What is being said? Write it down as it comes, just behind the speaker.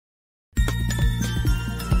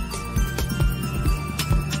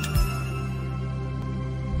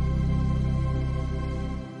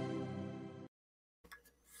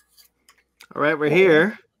All right, we're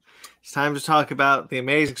here. It's time to talk about the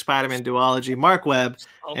Amazing Spider-Man duology. Marc Webb,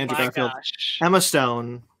 Andrew Garfield, Emma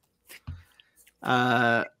Stone.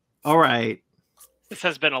 All right. This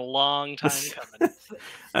has been a long time coming.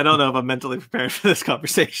 I don't know if I'm mentally prepared for this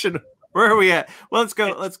conversation. Where are we at? Well, let's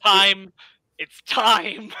go. It's time.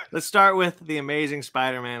 Let's start with the Amazing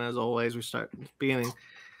Spider-Man. As always, we start at the beginning.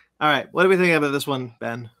 All right. What do we think about this one,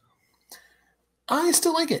 Ben? I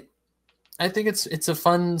still like it. I think it's a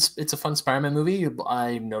fun Spider-Man movie.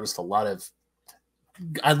 I've noticed a lot of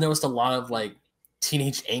like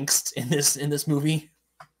teenage angst in this movie.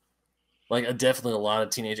 Like definitely a lot of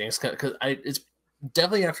teenage angst because it's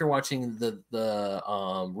definitely after watching the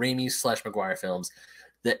Raimi / Maguire films,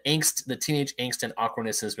 the teenage angst and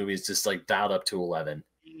awkwardness in this movie is just like dialed up to 11.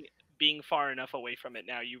 Being far enough away from it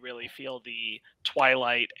now, you really feel the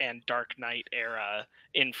Twilight and Dark Knight era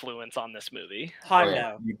influence on this movie.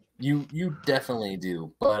 You definitely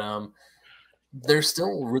do, but there's a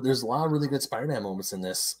lot of really good Spider-Man moments in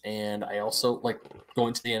this, and I also like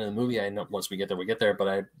going to the end of the movie. I know once we get there, but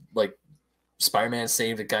I like Spider-Man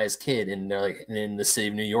saved a guy's kid, and they're like in the city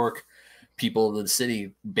of New York, people of the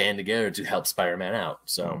city band together to help Spider-Man out.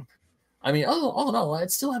 So, I mean, all in all, I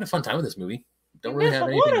still had a fun time with this movie. Don't really have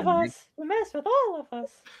anything. We mess with all of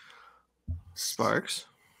us. Sparks.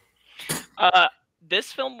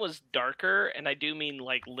 This film was darker, and I do mean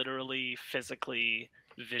like literally, physically,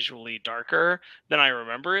 visually darker than I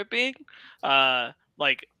remember it being.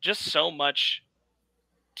 Like just so much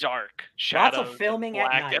dark shadows, lots of filming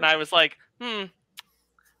black, at night, and I was like,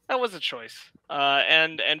 that was a choice.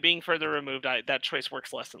 And being further removed, that choice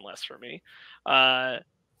works less and less for me.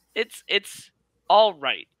 It's all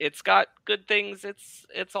right. It's got good things.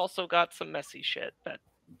 It's also got some messy shit that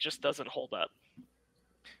just doesn't hold up.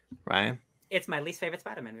 Ryan? It's my least favorite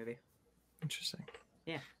Spider-Man movie. Interesting.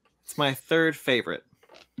 Yeah. It's my third favorite.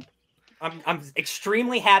 I'm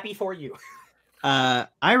extremely happy for you.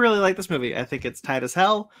 I really like this movie. I think it's tight as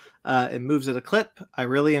hell. It moves at a clip. I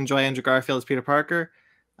really enjoy Andrew Garfield as Peter Parker.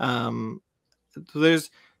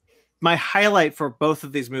 There's my highlight for both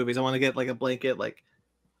of these movies. I want to get like a blanket. Like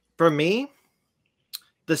for me,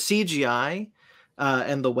 the CGI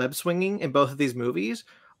and the web swinging in both of these movies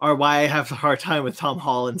are why I have a hard time with Tom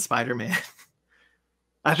Holland's Spider-Man.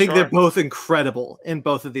 I think they're both incredible in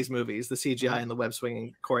both of these movies, the CGI and the web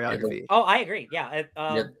swinging choreography. Oh, I agree. Yeah.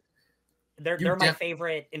 They're my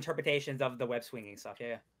favorite interpretations of the web swinging stuff.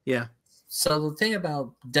 Yeah. So the thing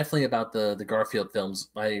about the Garfield films,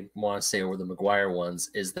 I want to say over the Maguire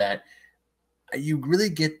ones, is that you really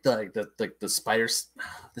get the spiders.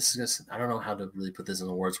 This is just, I don't know how to really put this in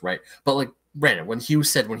the words right, but like Brandon, when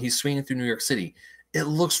he's swinging through New York City, it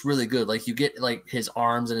looks really good. Like you get like his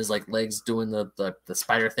arms and his like legs doing the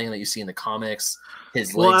spider thing that you see in the comics.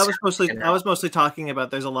 His legs. Well, I was mostly talking about.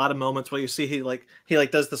 There's a lot of moments where you see he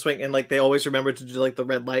does the swing, and like they always remember to do like the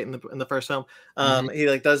red light in the first film. He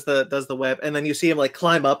like does the web, and then you see him like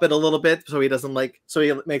climb up it a little bit so he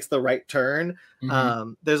makes the right turn.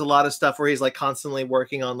 There's a lot of stuff where he's like constantly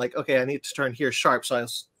working on like, okay, I need to turn here sharp, so I'll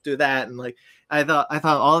do that. And like I thought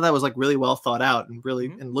all of that was like really well thought out and really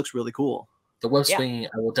and looks really cool. The web swinging,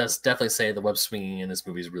 I will definitely say the web swinging in this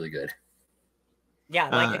movie is really good. Yeah,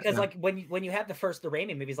 like because like when you have the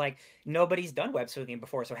Raimi movies, like nobody's done web swinging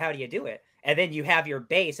before, so how do you do it? And then you have your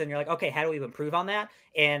base, and you're like, okay, how do we improve on that?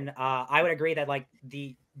 And I would agree that like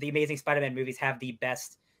the Amazing Spider-Man movies have the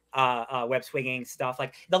best web swinging stuff,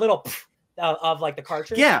 like the little of like the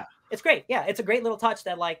cartridge. Yeah, it's great. Yeah, it's a great little touch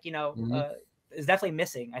that like is definitely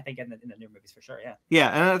missing, I think, in the new movies for sure.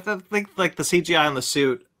 Yeah, and I think like the CGI on the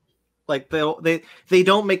suit. Like they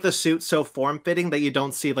don't make the suit so form-fitting that you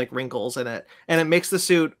don't see like wrinkles in it, and it makes the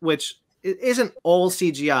suit, which it isn't all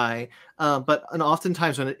CGI, but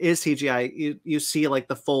oftentimes when it is CGI, you see like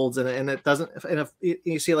the folds in it, and it doesn't. And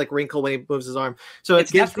you see like wrinkle when he moves his arm, so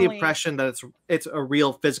it gives the impression that it's a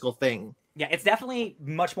real physical thing. Yeah, it's definitely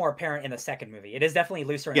much more apparent in the second movie. It is definitely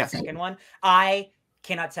looser in the second one. I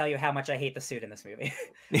cannot tell you how much I hate the suit in this movie.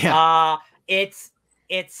 Yeah, it's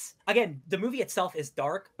again, the movie itself is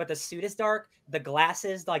dark, but the suit is dark. The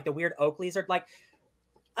glasses, like the weird Oakleys, are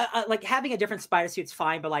like having a different spider suit's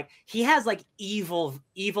fine, but like he has like evil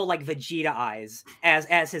like Vegeta eyes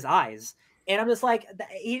as his eyes, and I'm just like,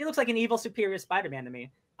 he looks like an evil superior Spider-Man to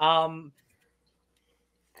me. I'm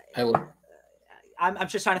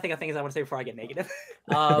just trying to think of things I want to say before I get negative.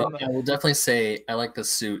 I will definitely say I like the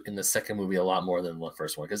suit in the second movie a lot more than the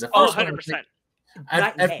first one, because the first 100%. When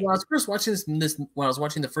I was first watching when I was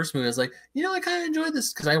watching the first movie, I was like, I kind of enjoyed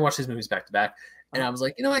this, because I watched these movies back to back, and I was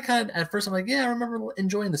like, at first I'm like, yeah, I remember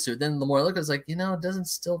enjoying the suit. Then the more I look, I was like, it doesn't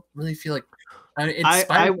still really feel like I mean, it's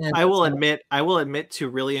Spider-Man, I will that's- admit to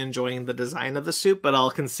really enjoying the design of the suit, but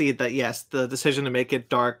I'll concede that yes, the decision to make it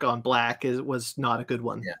dark on black was not a good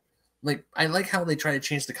one. Yeah. Like, I like how they try to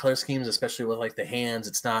change the color schemes, especially with like the hands.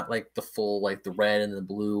 It's not like the full like the red and the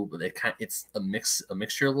blue, but it's a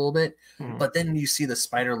mixture a little bit. But then you see the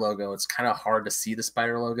spider logo. It's kind of hard to see the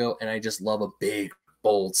spider logo, and I just love a big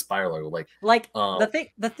bold spider logo. The thing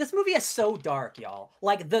that this movie is so dark, y'all.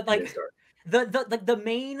 Like the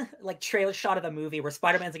main like trailer shot of the movie where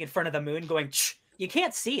Spider-Man's like in front of the moon going, Shh! You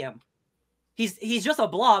can't see him. He's just a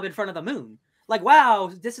blob in front of the moon. Like,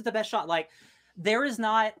 wow, this is the best shot. Like, there is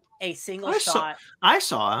not a single shot. I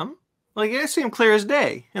saw him. Like, I see him clear as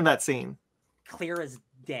day in that scene. Clear as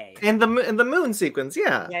day. In the moon sequence,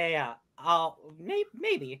 yeah. Yeah.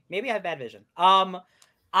 Maybe I have bad vision.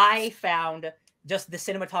 I found just the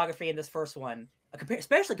cinematography in this first one,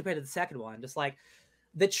 especially compared to the second one, just like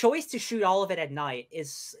the choice to shoot all of it at night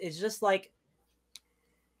is just like,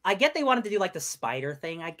 I get they wanted to do like the spider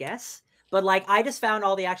thing, I guess, but like I just found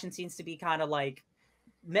all the action scenes to be kind of like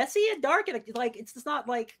messy and dark, and like it's just not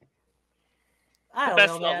like I don't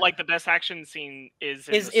know, man. Like the best action scene is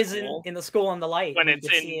in the school in the light when it's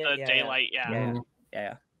in the daylight.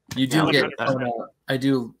 Yeah. You do get. I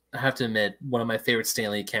do have to admit, one of my favorite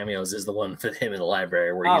Stan Lee cameos is the one with him in the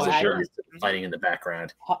library where he's fighting in the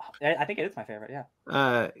background. I think it is my favorite. Yeah.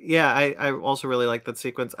 I also really like that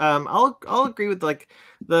sequence. I'll agree with like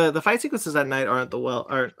the fight sequences at night aren't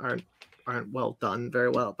well done very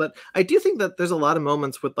well, but I do think that there's a lot of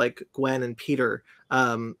moments with like Gwen and Peter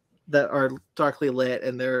that are darkly lit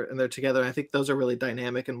and they're together. And I think those are really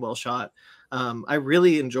dynamic and well shot. I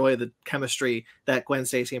really enjoy the chemistry that Gwen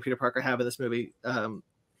Stacy and Peter Parker have in this movie.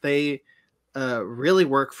 They really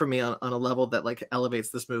work for me on a level that like elevates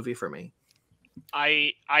this movie for me.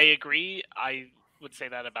 I agree. I would say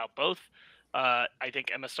that about both. I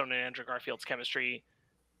think Emma Stone and Andrew Garfield's chemistry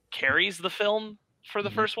carries the film for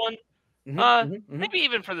the first one. Maybe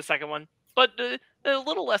even for the second one, but a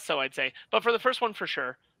little less so, I'd say. But for the first one, for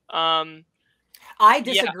sure. I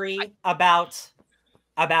disagree about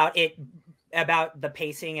the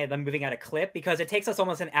pacing and them moving at a clip, because it takes us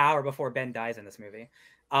almost an hour before Ben dies in this movie.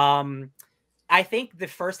 I think the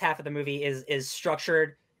first half of the movie is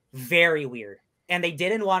structured very weird, and they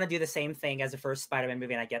didn't want to do the same thing as the first Spider-Man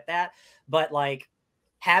movie, and I get that, but like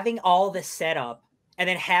having all this set up and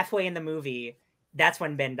then halfway in the movie, that's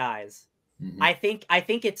when Ben dies. I think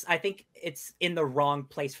it's in the wrong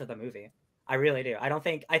place for the movie. I really do.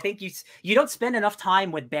 I think you don't spend enough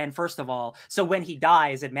time with Ben, first of all, so when he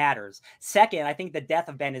dies, it matters. Second, I think the death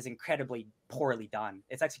of Ben is incredibly poorly done.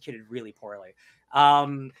 It's executed really poorly.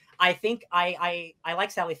 I think I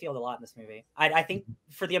like Sally Field a lot in this movie. I think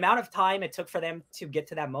for the amount of time it took for them to get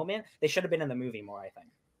to that moment, they should have been in the movie more, I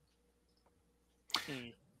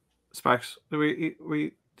think. Sparks, did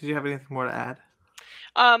you have anything more to add?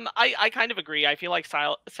 I kind of agree. I feel like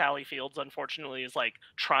Sally Fields, unfortunately, is like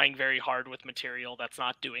trying very hard with material that's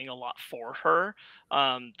not doing a lot for her.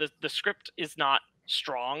 The script is not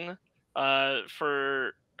strong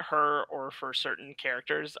for her or for certain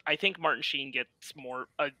characters. I think Martin Sheen gets more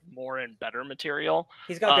and better material.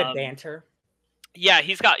 He's got good banter. Yeah,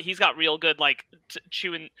 he's got real good like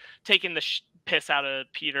taking the piss out of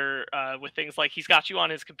Peter with things like he's got you on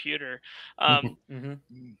his computer.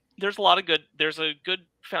 There's a good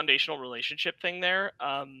foundational relationship thing there.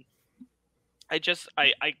 I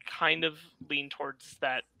kind of lean towards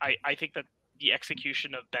that. I think that the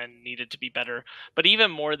execution of Ben needed to be better, but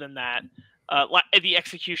even more than that, the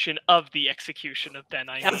execution of Ben.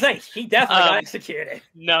 I was like, he definitely got executed.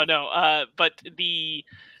 No, but the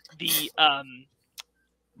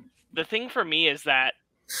thing for me is that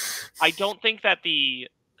I don't think that the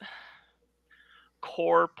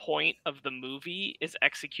core point of the movie is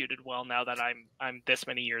executed well now that I'm this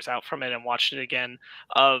many years out from it and watched it again,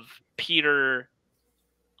 of Peter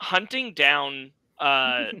hunting down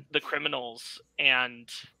the criminals and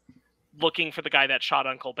looking for the guy that shot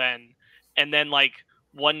Uncle Ben, and then like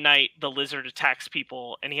one night the lizard attacks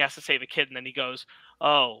people and he has to save a kid, and then he goes,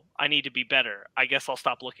 oh, I need to be better, I guess I'll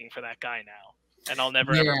stop looking for that guy now and I'll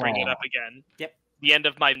never ever bring it up again. Yep. The end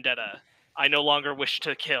of my vendetta. I no longer wish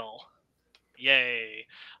to kill. Yay.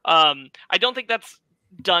 I don't think that's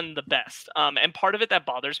done the best. And part of it that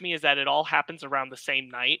bothers me is that it all happens around the same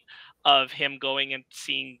night of him going and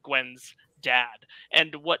seeing Gwen's dad.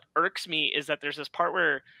 And what irks me is that there's this part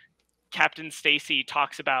where Captain Stacy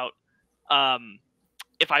talks about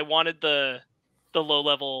if I wanted the low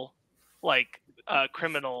level like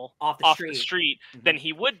criminal off the street, then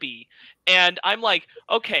he would be. And I'm like,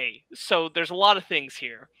 okay, so there's a lot of things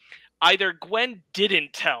here. Either Gwen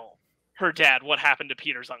didn't tell her dad what happened to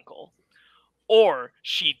Peter's uncle, or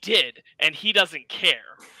she did and he doesn't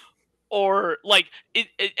care, or like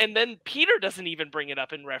and then Peter doesn't even bring it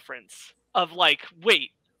up in reference of like,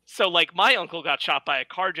 wait, so like my uncle got shot by a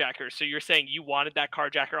carjacker, so you're saying you wanted that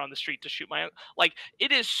carjacker on the street to shoot my uncle? Like,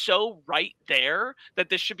 it is so right there that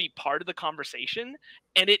this should be part of the conversation,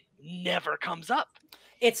 and it never comes up.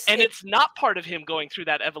 It's not part of him going through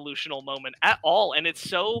that evolutional moment at all, and it's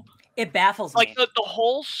so, it baffles like, me. The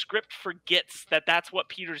whole script forgets that that's what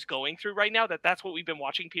Peter's going through right now, that's what we've been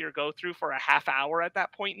watching Peter go through for a half hour at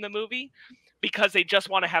that point in the movie, because they just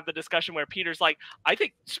want to have the discussion where Peter's like, I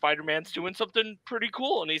think Spider-Man's doing something pretty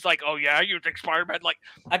cool, and he's like, oh yeah, you think Spider-Man, like,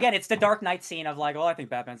 again, it's the Dark Knight scene of like, oh, I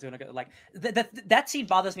think Batman's doing a good, like, that scene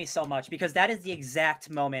bothers me so much, because that is the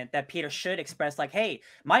exact moment that Peter should express, like, hey,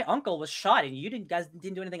 my uncle was shot and you guys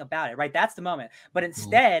didn't do anything about it, right? That's the moment. But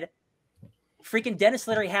instead, freaking Dennis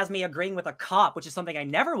Leary has me agreeing with a cop, which is something I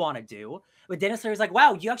never want to do. But Dennis Leary's like,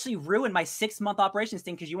 wow, you actually ruined my 6-month operations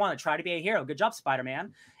thing because you want to try to be a hero. Good job,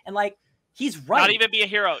 Spider-Man. And like, he's right. Not even be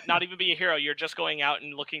a hero. You're just going out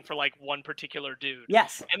and looking for like one particular dude.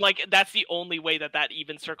 Yes. And like, that's the only way that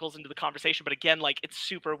even circles into the conversation. But again, like, it's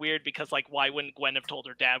super weird because like, why wouldn't Gwen have told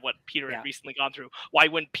her dad what Peter had recently gone through? Why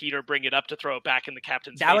wouldn't Peter bring it up to throw it back in the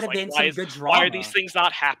captain's face? That would have been some good drama. Why are these things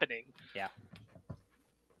not happening? Yeah.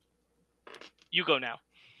 You go now.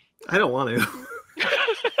 I don't want to.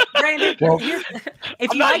 Brandon,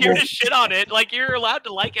 I'm not here to shit on it. Like, you're allowed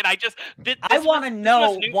to like it. I want to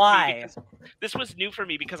know why. This was new for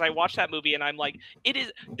me because I watched that movie and I'm like,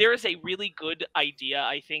 there is a really good idea,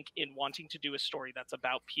 I think, in wanting to do a story that's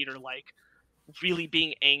about Peter, like, really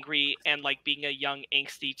being angry and like being a young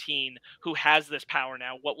angsty teen who has this power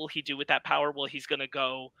now. What will he do with that power? Well, he's going to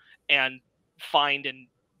go and find and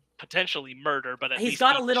potentially murder, but he's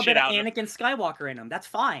got a little bit of Anakin Skywalker in him. That's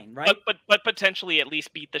fine, right? But potentially at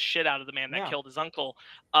least beat the shit out of the man that killed his uncle.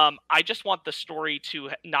 I just want the story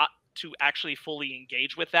to not to actually fully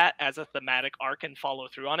engage with that as a thematic arc and follow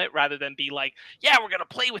through on it, rather than be like, yeah, we're gonna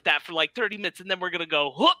play with that for like 30 minutes and then we're gonna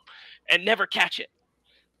go whoop and never catch it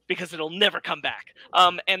because it'll never come back.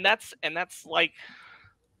 And that's like,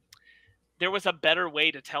 there was a better way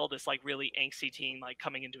to tell this like really angsty teen like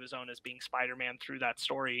coming into his own as being Spider-Man through that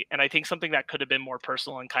story. And I think something that could have been more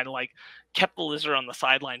personal and kind of like kept the lizard on the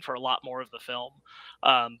sideline for a lot more of the film,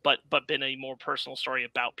 but been a more personal story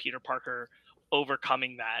about Peter Parker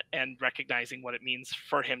overcoming that and recognizing what it means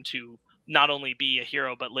for him to not only be a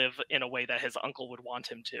hero but live in a way that his uncle would want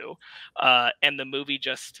him to. And the movie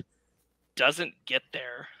just doesn't get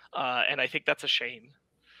there, and I think that's a shame.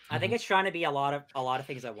 I think it's trying to be a lot of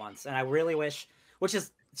things at once, and I really wish, which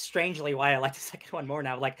is strangely why I like the second one more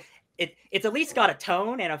now. Like, it's at least got a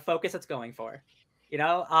tone and a focus it's going for, you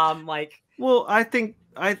know. Like, well, I think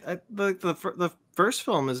the first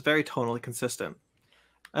film is very tonally consistent.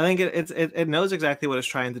 I think it knows exactly what it's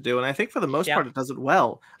trying to do, and I think for the most part it does it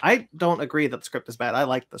well. I don't agree that the script is bad. I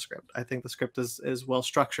like the script. I think the script is well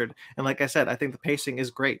structured, and like I said, I think the pacing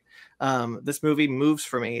is great. This movie moves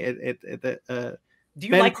for me. Do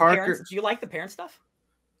you like Parker, parents? Do you like the parent stuff?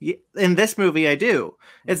 Yeah, in this movie, I do.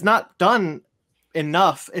 It's not done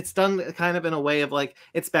enough. It's done kind of in a way of like,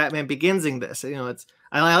 it's Batman Beginsing this. You know,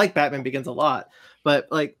 I like Batman Begins a lot, but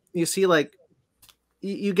like you see, like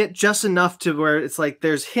you get just enough to where it's like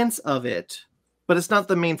there's hints of it, but it's not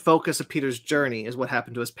the main focus of Peter's journey. Is what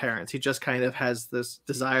happened to his parents. He just kind of has this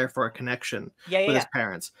desire for a connection with his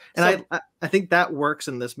parents, and so, I think that works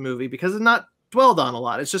in this movie because it's not dwelled on a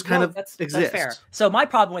lot. It's just kind of exists. That's fair. So my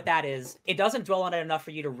problem with that is it doesn't dwell on it enough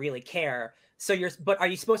for you to really care. So but are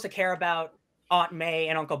you supposed to care about Aunt May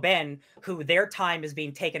and Uncle Ben, who their time is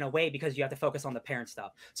being taken away because you have to focus on the parent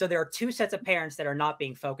stuff? So there are two sets of parents that are not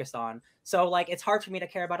being focused on. So like, it's hard for me to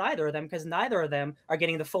care about either of them because neither of them are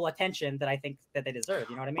getting the full attention that I think that they deserve.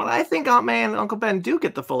 You know what I mean? Well, I think Aunt May and Uncle Ben do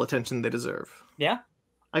get the full attention they deserve. Yeah.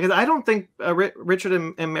 Because I don't think Richard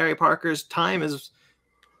and Mary Parker's time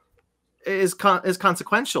is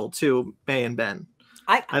consequential to May and Ben.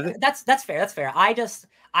 I think that's fair. That's fair. I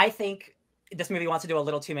think this movie wants to do a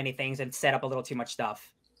little too many things and set up a little too much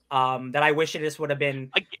stuff. That I wish it just would have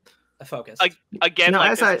been a focus. Again,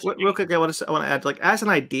 like real quick, I want to add, like, as an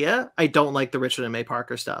idea, I don't like the Richard and May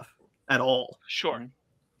Parker stuff at all. Sure.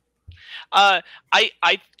 I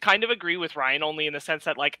kind of agree with Ryan, only in the sense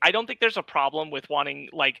that, like, I don't think there's a problem with wanting,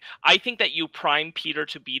 like, I think that you prime Peter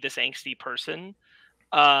to be this angsty person.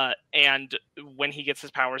 And when he gets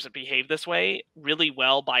his powers to behave this way really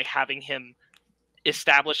well by having him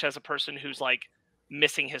established as a person who's like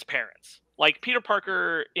missing his parents. Like Peter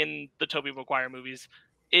Parker in the Tobey Maguire movies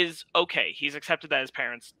is okay. He's accepted that his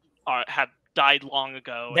parents have died long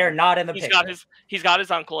ago. They're not in the he's picture. He's got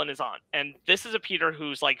his uncle and his aunt, and this is a Peter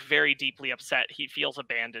who's like very deeply upset. He feels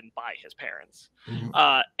abandoned by his parents,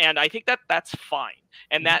 and I think that that's fine,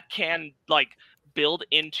 and that can like build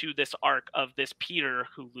into this arc of this Peter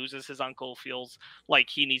who loses his uncle, feels like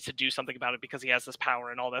he needs to do something about it because he has this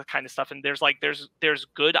power and all that kind of stuff. And there's like there's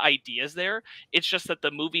good ideas there. It's just that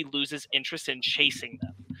the movie loses interest in chasing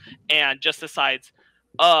them and just decides,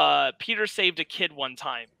 Peter saved a kid one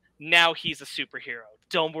time. Now he's a superhero.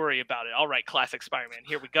 Don't worry about it. All right, classic Spider-Man.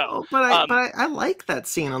 Here we go. Oh, but I like that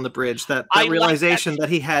scene on the bridge. That realization that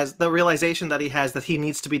he has, that he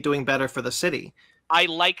needs to be doing better for the city. I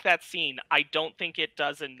like that scene. I don't think it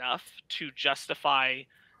does enough to justify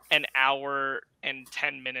an hour and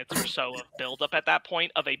 10 minutes or so of buildup at that point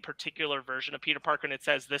of a particular version of Peter Parker. And it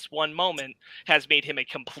says this one moment has made him a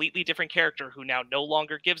completely different character who now no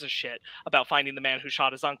longer gives a shit about finding the man who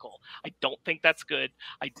shot his uncle. I don't think that's good.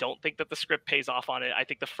 I don't think that the script pays off on it. I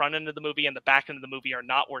think the front end of the movie and the back end of the movie are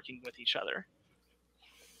not working with each other.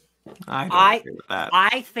 I don't agree with that.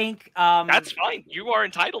 I think that's fine. You are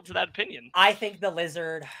entitled to that opinion. I think the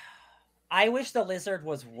Lizard. I wish the Lizard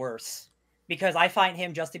was worse because I find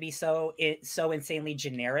him just to be so insanely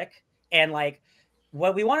generic and like,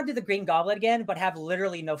 well, we want to do the Green Goblin again, but have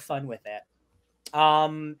literally no fun with it.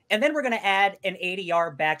 And then we're gonna add an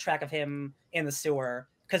 80-yard backtrack of him in the sewer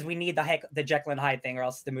because we need the Jekyll and Hyde thing, or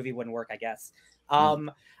else the movie wouldn't work, I guess.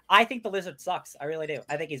 I think the Lizard sucks. I really do.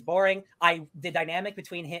 I think he's boring. The dynamic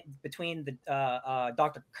between the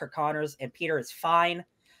Dr. Kirk Connors and Peter is fine.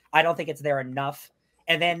 I don't think it's there enough.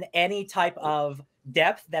 And then any type of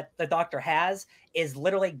depth that the Doctor has is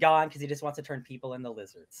literally gone because he just wants to turn people into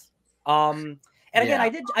lizards. And again,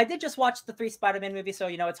 I did just watch the 3 Spider-Man movies, so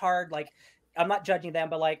it's hard. Like, I'm not judging them,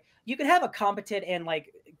 but like, you can have a competent and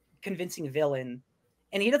like convincing villain,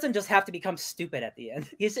 and he doesn't just have to become stupid at the end.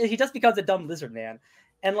 He just becomes a dumb lizard man.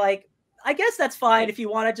 And like, I guess that's fine if you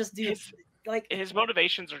want to just do like his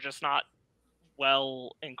motivations are just not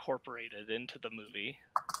well incorporated into the movie.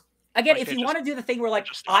 Again, like, if you want to do the thing where like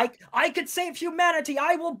I could save humanity,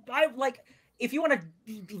 I like, if you want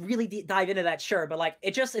to really dive into that, sure. But like,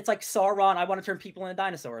 it's like Sauron, I want to turn people into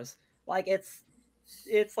dinosaurs. Like it's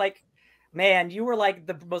like, man, you were like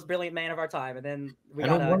the most brilliant man of our time, and then we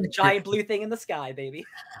got a giant blue thing in the sky, baby.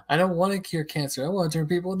 I don't want to cure cancer. I want to turn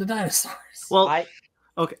people into dinosaurs. Well,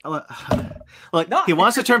 okay. Look, no. He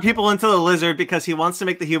wants to turn people into the lizard because he wants to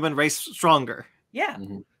make the human race stronger. Yeah.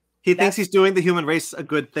 He thinks he's doing the human race a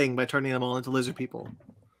good thing by turning them all into lizard people.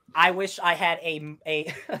 I wish I had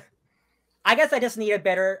a I guess I just need a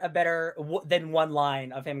better than one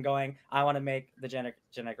line of him going, I want to make the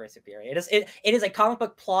genetic race superior. It is a comic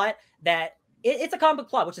book plot that it's a comic book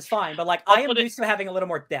plot, which is fine, but like I am used to having a little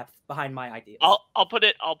more depth behind my ideas. I'll put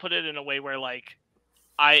it in a way where like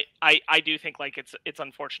I do think like it's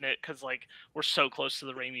unfortunate because like we're so close to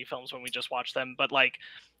the Raimi films when we just watched them, but like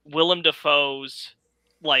Willem Dafoe's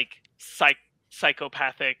like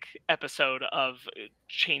psychopathic episode of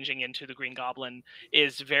changing into the Green Goblin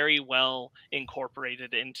is very well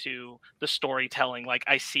incorporated into the storytelling. Like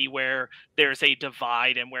I see where there's a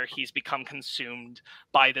divide and where he's become consumed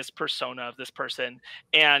by this persona of this person.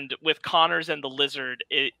 And with Connors and the Lizard,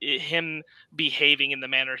 him behaving in the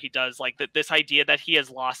manner he does, like this idea that he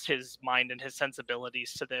has lost his mind and his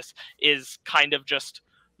sensibilities to this is kind of just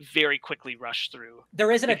very quickly rushed through. There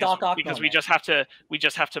isn't a Doc Ock because moment. we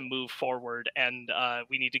just have to move forward, and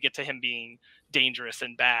we need to get to him being dangerous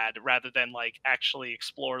and bad rather than like actually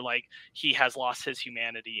explore like he has lost his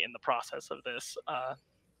humanity in the process of this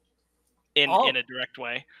in a direct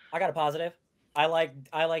way. I got a positive. I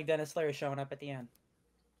like Dennis Leary showing up at the end.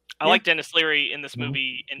 I like Dennis Leary in this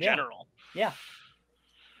movie in general. Yeah,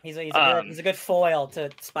 he's a good foil to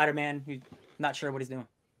Spider-Man who's not sure what he's doing.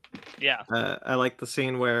 Yeah. I like the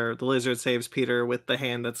scene where the lizard saves Peter with the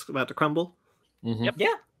hand that's about to crumble. Yep.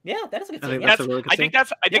 Yeah, that is a good scene. I think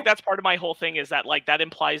that's part of my whole thing is that like that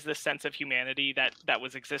implies this sense of humanity that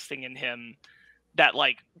was existing in him that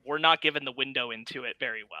like we're not given the window into it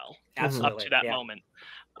very well. Absolutely. Up to that moment.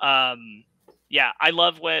 I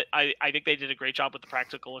love what I think they did a great job with the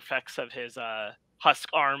practical effects of his husk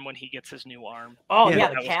arm when he gets his new arm. Oh yeah,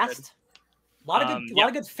 the cast. A lot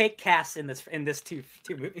of good fake casts in this two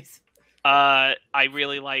movies. I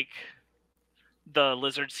really like the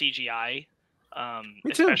lizard CGI,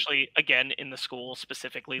 especially again in the school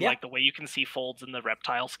specifically. Like the way you can see folds in the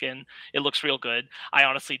reptile skin, it looks real good. I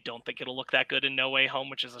honestly don't think it'll look that good in No Way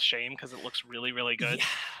Home, which is a shame because it looks really, really good.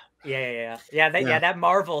 Yeah. That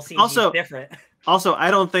Marvel CG is different. Also,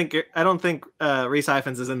 I don't think Rhys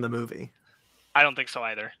Ifans is in the movie. I don't think so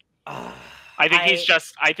either. I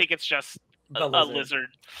think it's just the a lizard. lizard.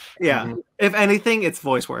 Yeah. Mhm. If anything, it's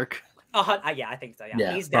voice work. Yeah, I think so. Yeah,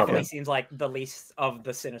 Yeah, he's definitely probably. seems like the least of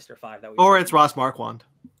the Sinister Five that we. Or it's Ross Marquand.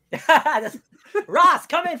 Ross,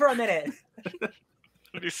 come in for a minute.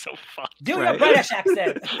 He's so fucked. Do your Right. British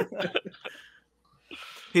accent.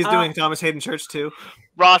 He's doing Thomas Hayden Church too.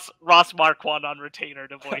 Ross Marquand on retainer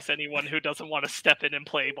to voice anyone who doesn't want to step in and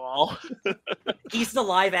play ball. He's the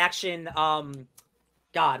live action.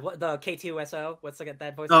 God, what the K2SO? What's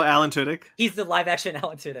that voice? Oh, Alan Tudyk. He's the live action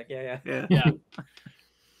Alan Tudyk. Yeah. Yeah.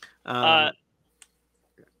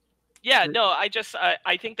 Yeah, no, I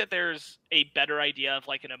think that there's a better idea of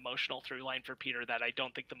like an emotional through line for Peter that I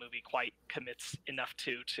don't think the movie quite commits enough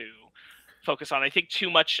to focus on. I think too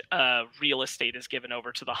much real estate is given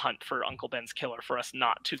over to the hunt for Uncle Ben's killer for us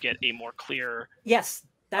not to get a more clear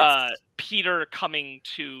Peter coming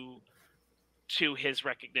to his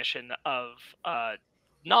recognition of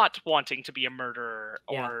not wanting to be a murderer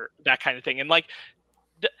or that kind of thing. And like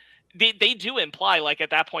they do imply like at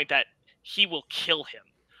that point that he will kill him.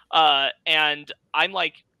 And I'm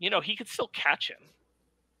like, he could still catch him.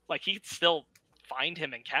 Like he could still find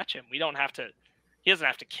him and catch him. He doesn't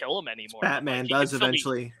have to kill him anymore. Batman does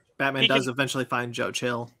eventually find Joe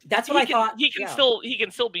Chill. That's what I thought. He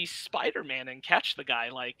can still be Spider-Man and catch the guy.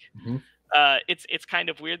 Like it's kind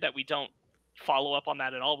of weird that we don't follow up on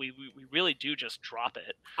that at all. We really do just drop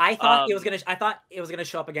it. I thought it was gonna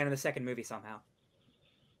show up again in the second movie somehow.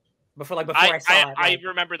 Before I saw it. I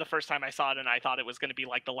remember the first time I saw it, and I thought it was going to be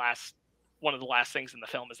like one of the last things in the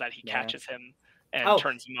film is that he catches him and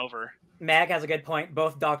turns him over. Mag has a good point.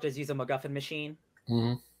 Both doctors use a MacGuffin machine.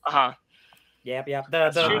 Uh-huh. Yep.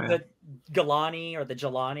 The Galani or the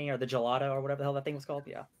Jelani or the Gelato or whatever the hell that thing was called.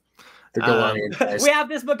 Yeah. The Galani. We have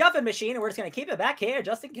this MacGuffin machine, and we're just going to keep it back here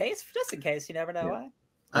just in case. You never know why.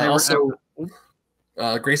 I also.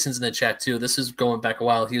 Grayson's in the chat too. This is going back a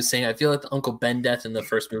while. He was saying, I feel like the Uncle Ben death in the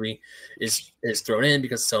first movie is thrown in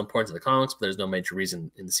because it's so important to the comics, but there's no major reason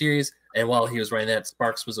in the series. And while he was writing that,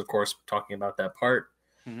 Sparks was, of course, talking about that part.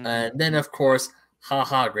 And then, of course,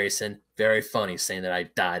 haha, Grayson, very funny, saying that I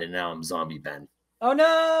died and now I'm Zombie Ben. Oh,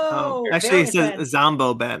 no! Actually, he says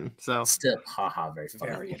Zombo Ben. So still, haha, very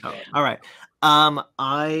funny. Very good. All right.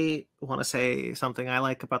 I want to say something I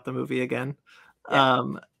like about the movie again. Yeah.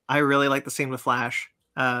 I really like the scene with Flash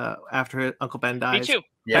after Uncle Ben dies. Me too.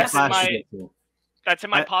 Yes, that's in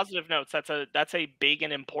my positive notes. That's a big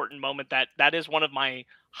and important moment. That is one of my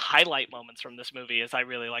highlight moments from this movie. Is I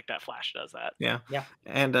really like that Flash does that. Yeah.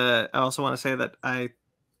 And I also want to say that I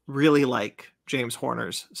really like James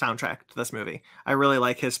Horner's soundtrack to this movie. I really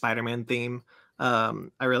like his Spider-Man theme. I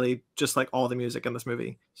really just like all the music in this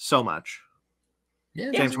movie so much.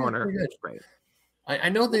 Yeah, James Horner is great. I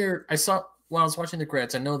know I saw when I was watching the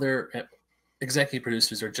credits, I know their executive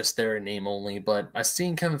producers are just their name only, but I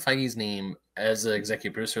seen Kevin Feige's name as an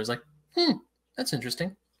executive producer. I was like, that's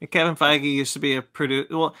interesting. Kevin Feige used to be a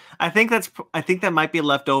producer. Well, I think that might be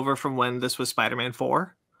left over from when this was Spider-Man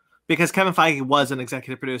 4, because Kevin Feige was an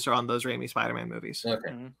executive producer on those Raimi Spider-Man movies.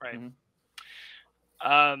 Okay, right.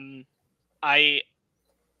 I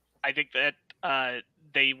think that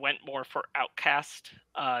they went more for Outcast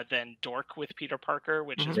than Dork with Peter Parker,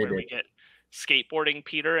 which is where we get skateboarding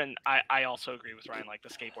Peter. And I also agree with Ryan, like the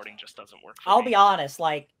skateboarding just doesn't work for me. I'll be honest,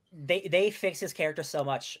 like they fix his character so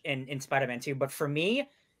much in Spider-Man 2, but for me,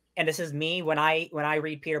 and this is me when I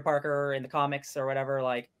read Peter Parker in the comics or whatever,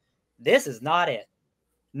 like this is not it.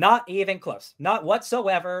 Not even close. Not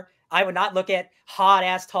whatsoever. I would not look at hot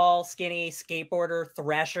ass, tall, skinny, skateboarder,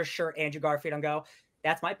 Thrasher shirt, Andrew Garfield and go,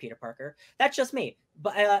 that's my Peter Parker. That's just me.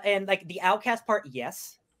 But and like the outcast part,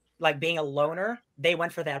 yes. Like being a loner, they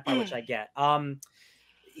went for that part, which I get.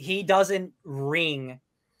 He doesn't ring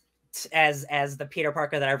as the Peter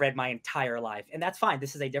Parker that I read my entire life, and that's fine.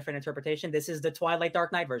 This is a different interpretation. This is the Twilight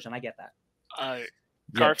Dark Knight version. I get that.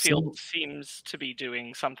 Garfield seems to be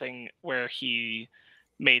doing something where he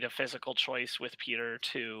made a physical choice with Peter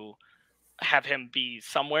to have him be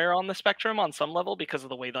somewhere on the spectrum on some level because of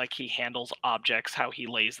the way like he handles objects, how he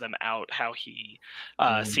lays them out, how he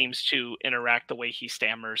seems to interact, the way he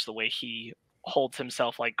stammers, the way he holds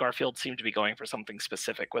himself. Like Garfield seemed to be going for something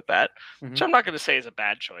specific with that, so I'm not going to say is a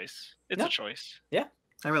bad choice. It's a choice. Yeah,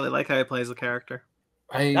 I really like how he plays the character.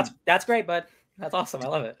 That's great, bud. That's awesome. I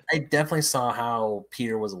love it. I definitely saw how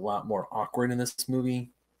Peter was a lot more awkward in this movie,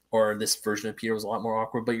 or this version of Peter was a lot more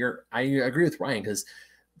awkward. But I agree with Ryan, because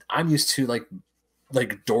I'm used to like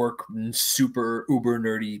dork, super uber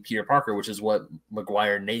nerdy Peter Parker, which is what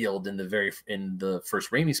Maguire nailed in the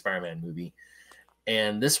first Raimi Spider-Man movie.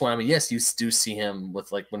 And this one, I mean, yes, you do see him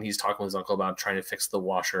with like when he's talking with his uncle about trying to fix the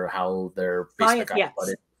washer, how their basement got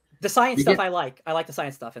flooded. The science stuff I like. I like the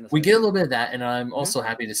science stuff in this. We movie. get a little bit of that, and I'm also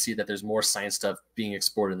happy to see that there's more science stuff being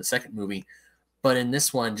explored in the second movie. But in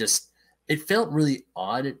this one, it felt really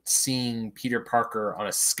odd seeing Peter Parker on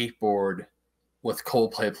a skateboard with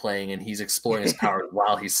Coldplay playing, and he's exploring his powers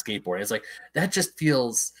while he's skateboarding. It's like that just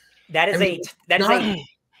feels. That is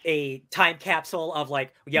a time capsule of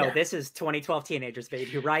like, this is 2012 teenagers,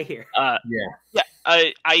 baby, right here. I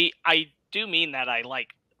do mean that I like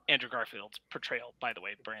Andrew Garfield's portrayal, by the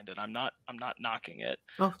way, Brandon. I'm not knocking it.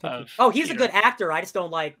 He's a good actor. I just don't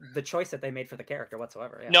like the choice that they made for the character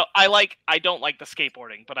whatsoever. Yeah. No, I don't like the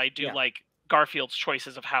skateboarding, but I do like Garfield's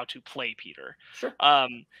choices of how to play Peter. Sure.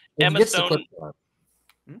 Emma Stone.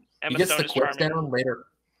 He gets the clips down later.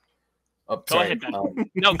 Oh, go ahead, Ben.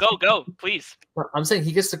 No, go, please. I'm saying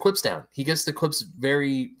he gets the clips down. He gets the clips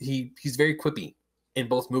he's very quippy in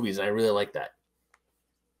both movies, and I really like that.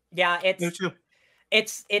 Yeah, it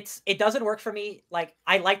doesn't work for me. Like,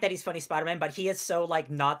 I like that he's funny Spider-Man, but he is so like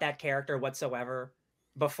not that character whatsoever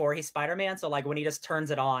before he's Spider-Man. So like when he just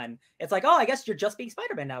turns it on, it's like, oh, I guess you're just being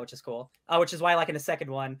Spider-Man now, which is cool. Which is why like in the second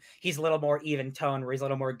one, he's a little more even tone, where he's a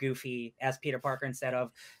little more goofy as Peter Parker instead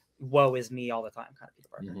of woe is me all the time kind of Peter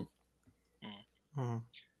Parker.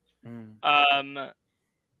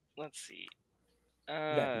 Let's see.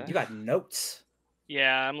 You got notes.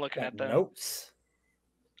 Yeah, I'm looking at them. Notes.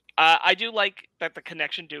 I do like that the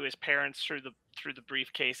connection to his parents through the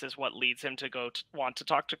briefcase is what leads him to want to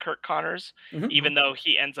talk to Kirk Connors, even though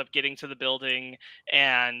he ends up getting to the building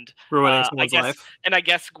and ruining someone's life. And I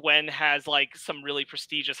guess Gwen has like some really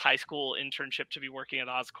prestigious high school internship to be working at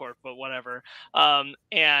Oscorp, but whatever.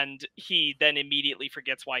 And he then immediately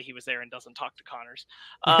forgets why he was there and doesn't talk to Connors.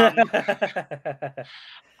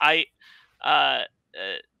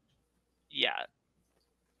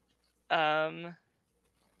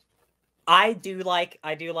 I do like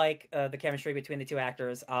the chemistry between the two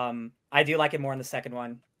actors. I do like it more in the second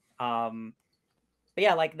one. But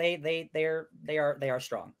yeah, like they are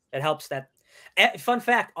strong. It helps that. Fun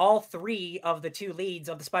fact: all three of the two leads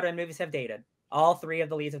of the Spider-Man movies have dated. All three of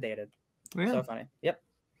the leads have dated. Yeah. So funny. Yep.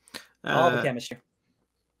 All the chemistry.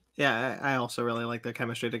 Yeah, I also really like their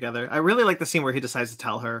chemistry together. I really like the scene where he decides to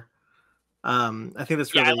tell her. I think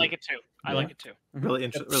that's really. Yeah, I like it too. I like it too. Really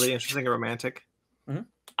interesting and romantic.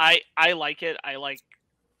 I like it. I like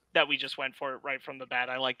that we just went for it right from the bat.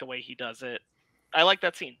 I like the way he does it. I like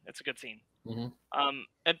that scene. It's a good scene.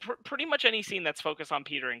 And pretty much any scene that's focused on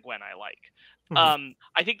Peter and Gwen, I like.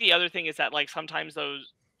 I think the other thing is that like sometimes the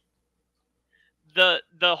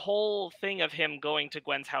whole thing of him going to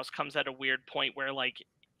Gwen's house comes at a weird point where like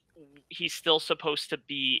he's still supposed to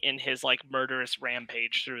be in his like murderous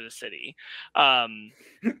rampage through the city,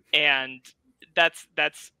 and that's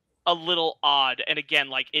a little odd. And again,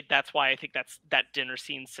 like that's why I think that dinner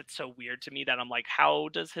scene sits so weird to me, that I'm like, how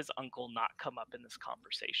does his uncle not come up in this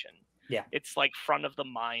conversation? Yeah, it's like front of the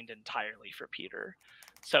mind entirely for Peter,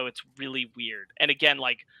 so it's really weird. And again,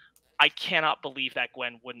 like I cannot believe that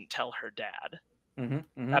Gwen wouldn't tell her dad.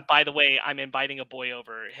 That, by the way, I'm inviting a boy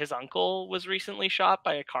over. His uncle was recently shot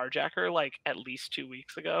by a carjacker like at least 2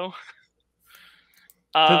 weeks ago.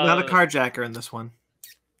 Not a carjacker in this one.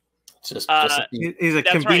 He's a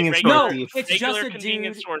convenience store thief. It's regular just a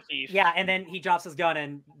convenience dude. store thief. Yeah, and then he drops his gun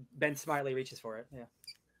and Ben smartly reaches for it. Yeah.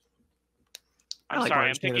 I'm sorry.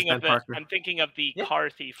 I'm thinking of the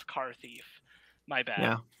car thief. My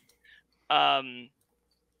bad. Yeah.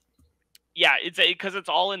 Yeah, it's because it's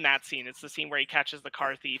all in that scene. It's the scene where he catches the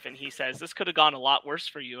car thief and he says, "This could have gone a lot worse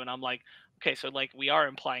for you." And I'm like, okay, so like we are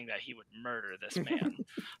implying that he would murder this man. He's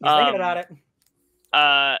thinking about it.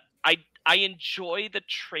 I enjoy the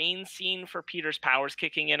train scene for Peter's powers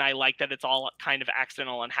kicking in. I like that it's all kind of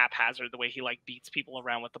accidental and haphazard, the way he like beats people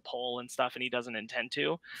around with the pole and stuff, and he doesn't intend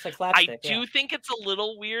to. It's like slapstick, I do think it's a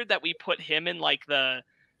little weird that we put him in like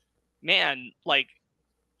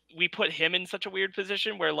we put him in such a weird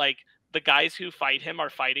position where like the guys who fight him are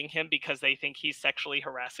fighting him because they think he's sexually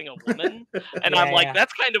harassing a woman. And I'm like,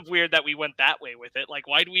 that's kind of weird that we went that way with it. Like,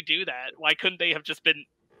 why do we do that? Why couldn't they have just been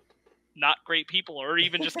not great people or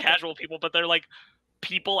even just casual people? But they're like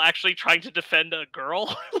people actually trying to defend a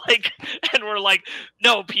girl. Like, and we're like,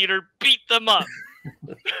 no, Peter, beat them up.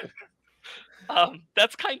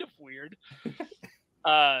 That's kind of weird.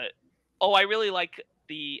 I really like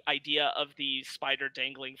the idea of the spider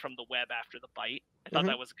dangling from the web after the bite. I thought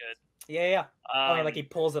that was good. Yeah. Like he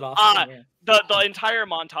pulls it off. The entire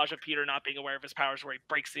montage of Peter not being aware of his powers, where he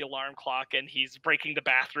breaks the alarm clock and he's breaking the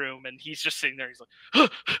bathroom and he's just sitting there. He's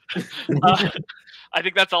like, I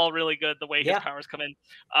think that's all really good. The way his powers come in.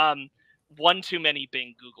 One too many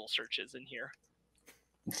Bing Google searches in here.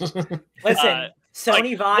 Listen,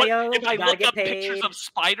 Sony Vio if I gotta look get up pictures paid. of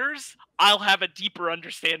spiders, I'll have a deeper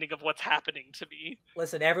understanding of what's happening to me.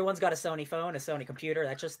 Listen, everyone's got a Sony phone, a Sony computer.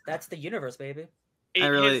 That's the universe, baby. I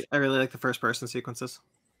really like the first person sequences.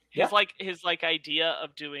 His idea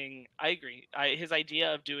of doing, I agree. His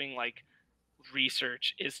idea of doing like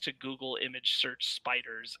research is to Google image search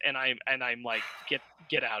spiders, and I'm like, get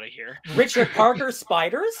out of here. Richard Parker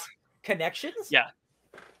spiders connections. Yeah.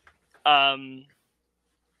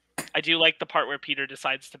 I do like the part where Peter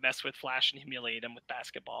decides to mess with Flash and humiliate him with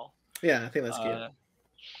basketball. Yeah, I think that's cute.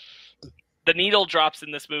 The needle drops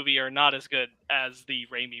in this movie are not as good as the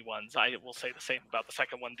Raimi ones. I will say the same about the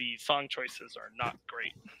second one. The song choices are not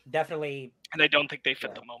great. Definitely. And I don't think they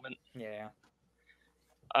fit the moment. Yeah.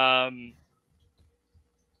 I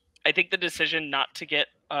think the decision not to get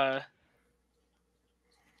Aunt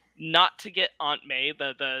May,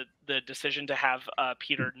 the decision to have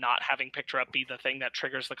Peter not having picked her up be the thing that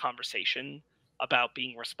triggers the conversation about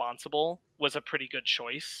being responsible was a pretty good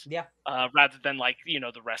choice. Yeah. Rather than like,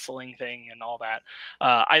 the wrestling thing and all that.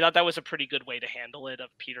 I thought that was a pretty good way to handle it, of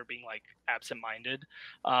Peter being like absent-minded.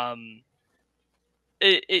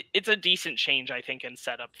 It's a decent change, I think, and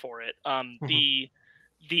setup for it.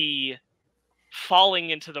 The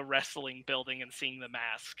falling into the wrestling building and seeing the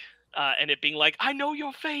mask, and it being like, I know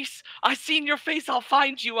your face, I seen your face, I'll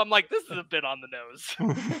find you. I'm like, this is a bit on the nose.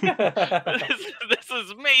 this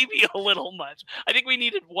is maybe a little much. I think we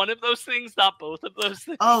needed one of those things, not both of those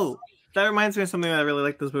things. Oh, that reminds me of something that I really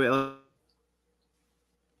like this movie.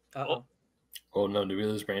 Uh-oh. Oh no, did we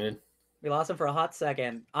lose Brandon? We lost him for a hot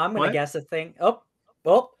second. I'm gonna What? guess a thing.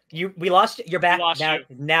 We lost you. You're back. You.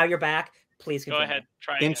 Now you're back. Please continue. Go ahead.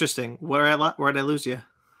 Try again. Interesting. Where did I lose you?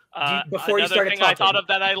 Before you started talking, I thought of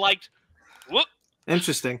that I liked. Whoop.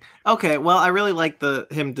 Interesting. Okay, well, I really like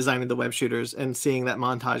him designing the web shooters and seeing that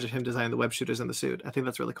montage of him designing the web shooters in the suit. I think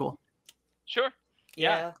that's really cool. Sure.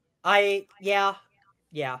 Yeah.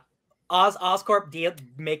 Oscorp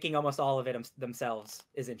making almost all of it themselves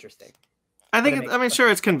is interesting. I think sure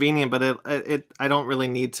it's convenient, but I don't really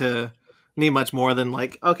need much more than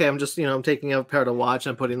like, okay, I'm just I'm taking a pair to watch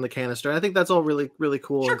and putting in the canister. I think that's all really really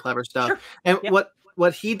cool and clever stuff. Sure. And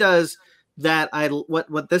what he does that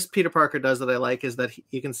what this Peter Parker does that I like is that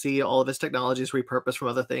you can see all of his technologies repurposed from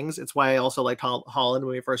other things. It's why I also liked Holland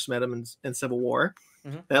when we first met him in Civil War.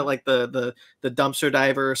 Mm-hmm. That like the dumpster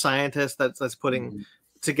diver scientist that's putting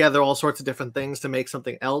together all sorts of different things to make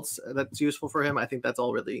something else that's useful for him. I think that's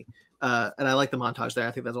all really and I like the montage there.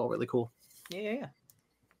 I think that's all really cool. Yeah.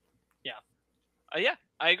 Yeah,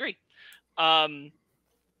 I agree.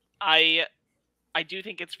 I do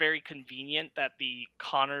think it's very convenient that the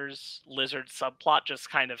Connors lizard subplot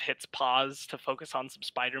just kind of hits pause to focus on some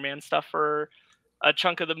Spider-Man stuff for a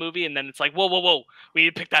chunk of the movie, and then it's like, whoa, we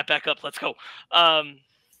need to pick that back up. Let's go. But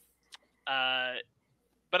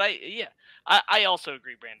I also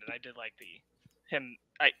agree, Brandon. I did like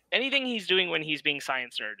anything he's doing when he's being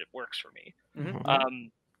science nerd, it works for me. Mm-hmm.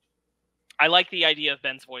 I like the idea of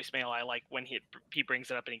Ben's voicemail. I like when he brings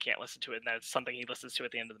it up and he can't listen to it, and that's something he listens to at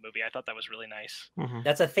the end of the movie. I thought that was really nice. Mm-hmm.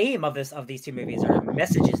 That's a theme of these two movies, are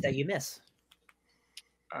messages that you miss.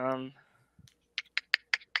 I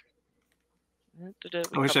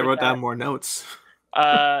wish I wrote down more notes.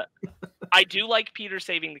 I do like Peter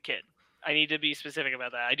saving the kid. I need to be specific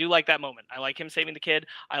about that. I do like that moment. I like him saving the kid.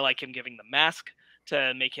 I like him giving the mask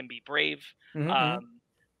to make him be brave. Mm-hmm.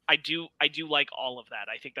 I do like all of that.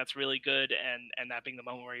 I think that's really good, and that being the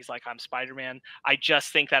moment where he's like, I'm Spider-Man. I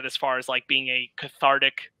just think that as far as like being a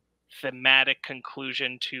cathartic, thematic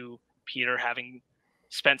conclusion to Peter having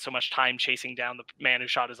spent so much time chasing down the man who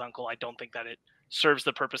shot his uncle, I don't think that it serves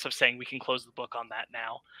the purpose of saying we can close the book on that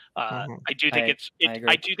now. I do think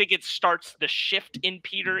I do think it starts the shift in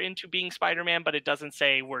Peter into being Spider-Man, but it doesn't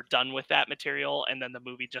say we're done with that material and then the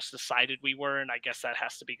movie just decided we were, and I guess that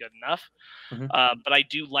has to be good enough. Mm-hmm. But I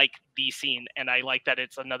do like the scene, and I like that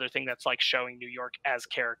it's another thing that's like showing New York as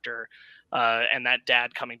character, and that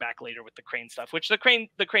dad coming back later with the crane stuff, which the crane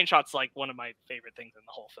shot's like one of my favorite things in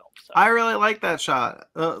the whole film. So. I really like that shot.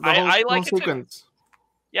 I like it sequence. Too.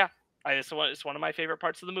 Yeah. It's one of my favorite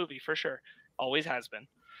parts of the movie for sure. Always has been.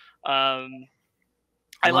 I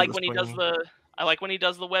like when he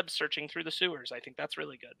does the web searching through the sewers. I think that's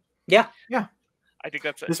really good. Yeah. I think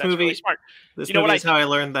that's movie, really smart. This movie is how I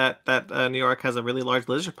learned that New York has a really large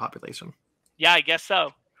lizard population. Yeah, I guess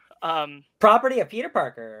so. Property of Peter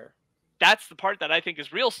Parker. That's the part that I think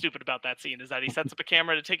is real stupid about that scene, is that he sets up a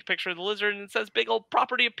camera to take a picture of the lizard and it says big old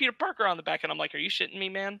property of Peter Parker on the back, and I'm like, are you shitting me,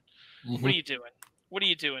 man? Mm-hmm. What are you doing? What are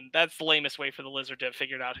you doing? That's the lamest way for the lizard to have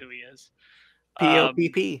figured out who he is.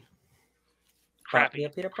 POPP. Crappy.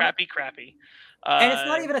 And it's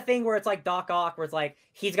not even a thing where it's like Doc Ock, where it's like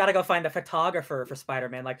he's got to go find the photographer for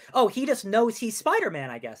Spider-Man. Like, oh, he just knows he's Spider-Man,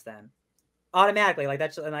 I guess. Then automatically, like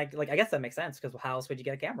that's and I guess that makes sense because how else would you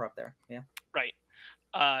get a camera up there? Yeah, right.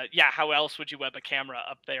 Yeah, how else would you web a camera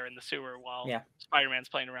up there in the sewer while Spider-Man's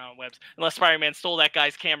playing around with webs? Unless Spider-Man stole that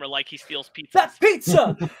guy's camera like he steals pizza. That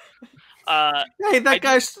pizza! Hey,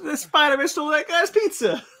 Spider-Man stole that guy's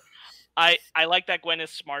pizza! I like that Gwen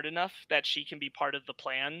is smart enough that she can be part of the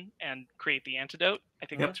plan and create the antidote. I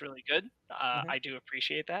think that's really good. I do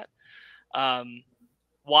appreciate that.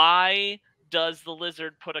 Why does the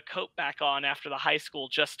lizard put a coat back on after the high school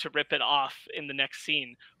just to rip it off in the next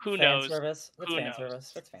scene? Who knows? Who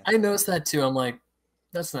knows? I noticed that too. I'm like,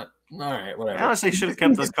 that's not all right. Whatever. I honestly should have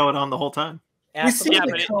kept this coat on the whole time. We see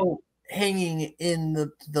the coat hanging in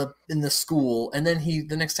the school, and then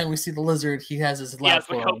the next time we see the lizard, he has his lab coat.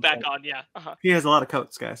 He has the coat back on. Yeah. He has a lot of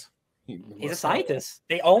coats, guys. He's a scientist.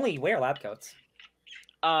 They only wear lab coats.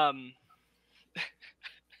 I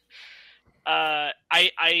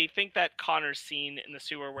think that Connor's scene in the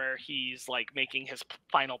sewer where he's like making his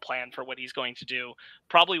final plan for what he's going to do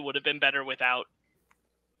probably would have been better without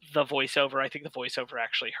the voiceover. I think the voiceover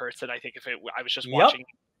actually hurts it. I think if I was just watching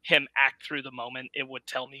him act through the moment, it would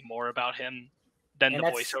tell me more about him than the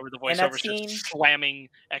voiceover. The voiceover is just slamming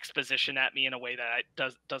exposition at me in a way that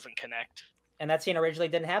doesn't connect. And that scene originally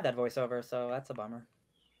didn't have that voiceover, so that's a bummer.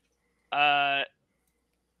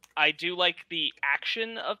 I do like the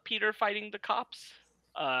action of Peter fighting the cops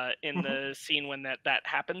in the scene when that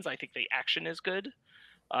happens. I think the action is good.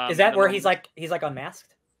 Is that where he's like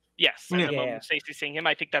unmasked? Yes. The moment Stacy's seeing him,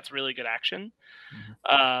 I think that's really good action.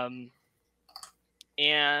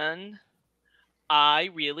 And I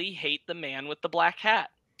really hate the man with the black hat.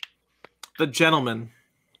 The gentleman.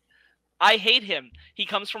 I hate him. He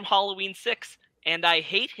comes from Halloween 6, and I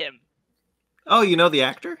hate him. Oh, you know the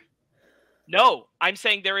actor? No, I'm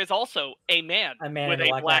saying there is also a man with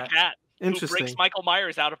a black hat who breaks Michael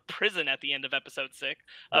Myers out of prison at the end of episode 6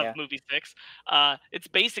 of movie 6. It's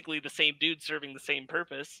basically the same dude serving the same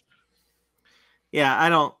purpose.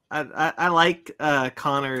 Yeah, I like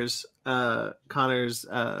Connor's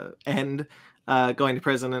end going to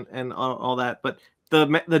prison and all that, but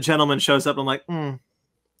the gentleman shows up. I'm like,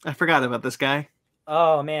 I forgot about this guy.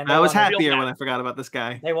 Oh man, I was happier when I forgot about this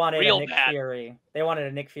guy. They wanted a Nick Fury. They wanted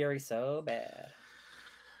a Nick Fury so bad.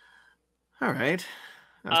 All right,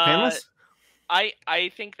 that was painless.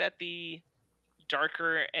 I think that the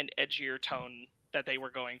darker and edgier tone that they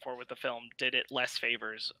were going for with the film did it less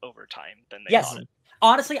favors over time than they thought.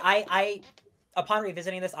 Honestly, I upon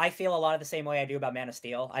revisiting this, I feel a lot of the same way I do about Man of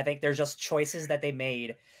Steel. I think there's just choices that they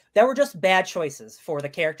made that were just bad choices for the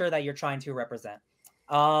character that you're trying to represent.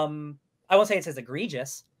 I won't say it's as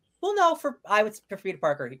egregious. Well, no, for Peter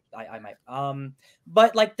Parker, I might.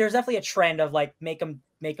 But like, there's definitely a trend of like make him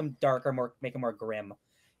darker, make him more grim,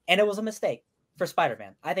 and it was a mistake for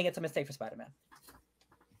Spider-Man. I think it's a mistake for Spider-Man.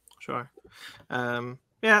 Sure.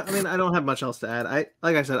 Yeah, I mean, I don't have much else to add.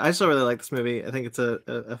 Like I said, I still really like this movie. I think it's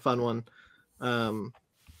a fun one.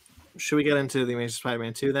 Should we get into The Amazing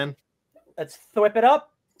Spider-Man 2 then? Let's whip it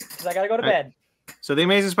up, because I gotta go to bed. So The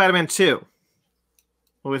Amazing Spider-Man 2.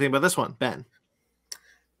 What do we think about this one, Ben?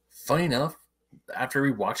 Funny enough, after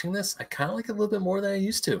rewatching this, I kind of like it a little bit more than I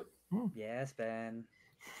used to. Yes, Ben.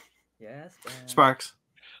 Yes, Ben. Sparks.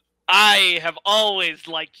 I have always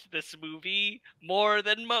liked this movie more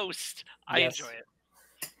than most. I enjoy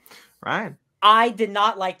it. Right. I did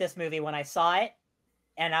not like this movie when I saw it,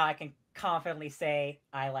 and now I can confidently say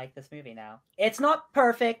I like this movie now. It's not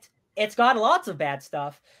perfect. It's got lots of bad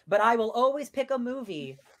stuff, but I will always pick a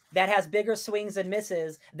movie that has bigger swings and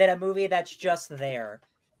misses than a movie that's just there.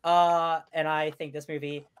 And I think this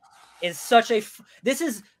movie is such a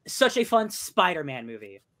fun Spider-Man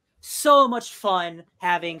movie. So much fun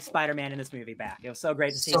having Spider-Man in this movie back. It was so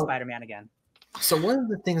great to see Spider-Man again. So one of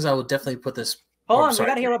the things I would definitely put this... Hold on, we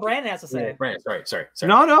got to hear what Brandon has to say. Yeah, Brandon, sorry.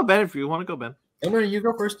 No, Ben, if you want to go, Ben. No, you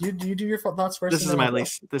go first. You do your thoughts first. This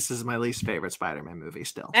is my least favorite Spider-Man movie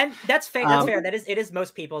still. And that's fair. That's fair. It is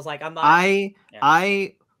most people's. Like, I'm not...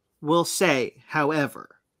 I will say,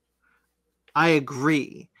 however, I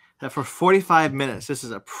agree that for 45 minutes, this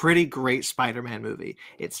is a pretty great Spider-Man movie.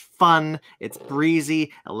 It's fun. It's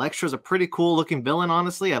breezy. Electro's a pretty cool looking villain,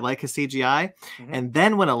 honestly. I like his CGI. And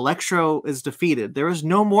then when Electro is defeated, there is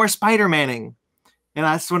no more Spider-Manning. And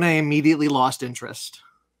that's when I immediately lost interest.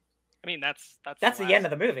 I mean, that's the end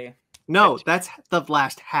of the movie. No, that's the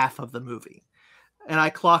last half of the movie. And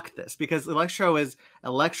I clocked this because Electro is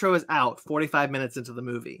out 45 minutes into the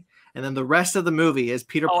movie. And then the rest of the movie is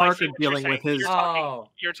Peter Parker dealing with his...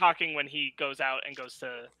 You're talking when he goes out and goes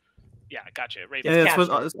to Yeah, gotcha. Ray And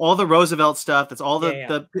it's all the Roosevelt stuff. It's all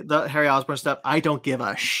the Harry Osborn stuff. I don't give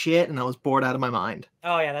a shit, and I was bored out of my mind.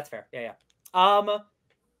 Oh yeah, that's fair. Yeah.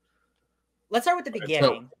 Let's start with the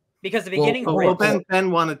beginning because the beginning.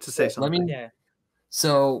 Ben wanted to say something.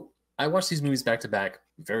 So I watched these movies back to back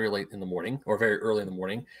very late in the morning or very early in the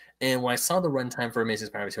morning, and when I saw the runtime for Amazing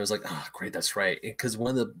Spider-Man 2, I was like, "Oh, great, that's right." Because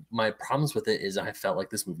one of my problems with it is I felt like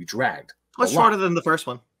this movie dragged. What's shorter than the first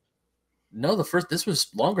one? No, this was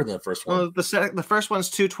longer than the first one. Well, the first one's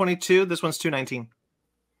 2:22. This one's 2:19.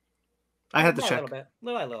 I had to check. A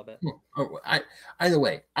little bit. Either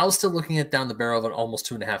way, I was still looking at down the barrel of an almost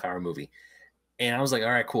 2.5-hour movie, and I was like,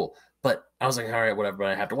 "All right, cool." But I was like, "All right, whatever." But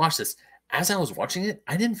I have to watch this. As I was watching it,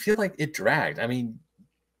 I didn't feel like it dragged. I mean,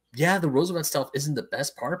 yeah, the Roosevelt stuff isn't the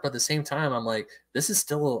best part, but at the same time, I'm like, this is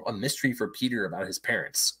still a mystery for Peter about his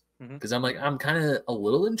parents, because I'm kind of a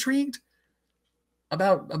little intrigued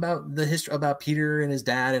about the history about Peter and his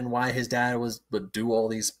dad and why his dad would do all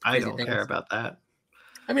these crazy things. I don't care about that.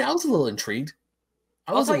 I mean, I was a little intrigued.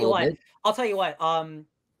 I'll tell you what.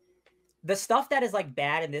 The stuff that is like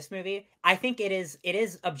bad in this movie, I think it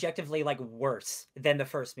is objectively like worse than the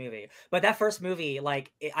first movie. But that first movie,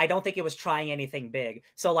 like, I don't think it was trying anything big.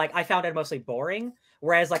 So like, I found it mostly boring.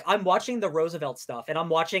 Whereas like, I'm watching the Roosevelt stuff and I'm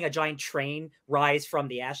watching a giant train rise from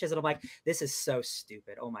the ashes, and I'm like, this is so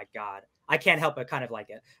stupid. Oh my God, I can't help but kind of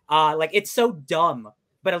like it. Like, it's so dumb,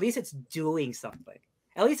 but at least it's doing something.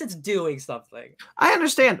 At least it's doing something. I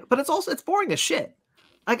understand, but it's boring as shit.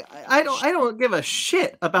 Like, I don't give a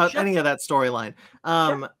shit about any of that storyline.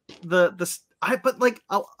 But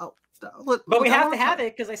we have to have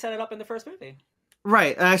it because I set it up in the first movie.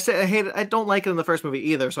 Right. And I said I hate it. I don't like it in the first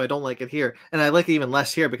movie either, so I don't like it here. And I like it even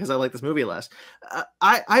less here because I like this movie less.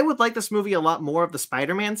 I would like this movie a lot more of the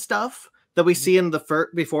Spider-Man stuff that we see in the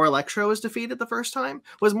before Electro was defeated the first time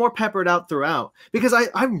was more peppered out throughout. Because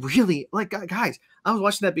I'm really like, guys, I was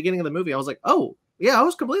watching that beginning of the movie. I was like, oh, yeah, I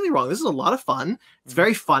was completely wrong. This is a lot of fun. It's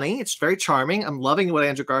very funny. It's very charming. I'm loving what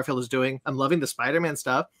Andrew Garfield is doing. I'm loving the Spider-Man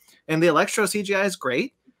stuff. And the Electro CGI is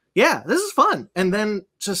great. Yeah, this is fun. And then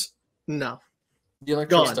just, no. The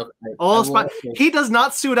Electro stuff. He does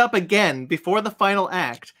not suit up again before the final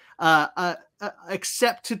act,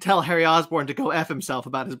 except to tell Harry Osborn to go F himself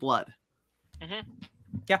about his blood.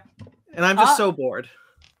 Yeah. And I'm just so bored.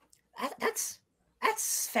 That's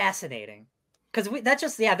fascinating. Because that's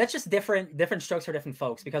just different strokes for different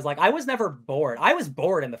folks. Because like, I was never bored. I was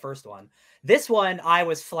bored in the first one. This one, I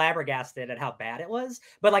was flabbergasted at how bad it was.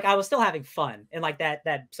 But like, I was still having fun in like that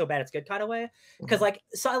so bad it's good kind of way. Because like,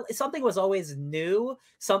 something was always new.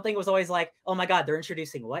 Something was always like, oh my God, they're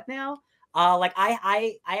introducing what now? Like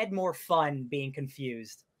I had more fun being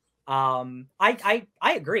confused. I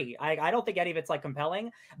agree. I don't think any of it's like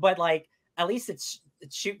compelling. But like, at least it's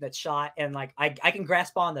shooting that shot, and like I can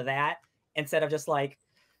grasp onto that. Instead of just like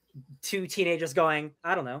two teenagers going,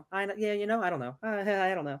 I don't know. I don't know.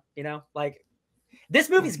 I don't know. Like, this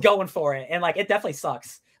movie's going for it, and like, it definitely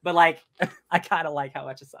sucks. But like, I kind of like how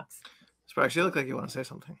much it sucks. Sparks, you look like you want to say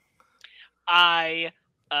something. I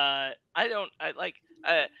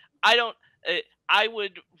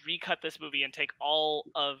would recut this movie and take all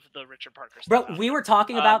of the Richard Parker stuff. Bro, we were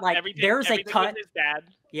talking about like there's a cut. With his dad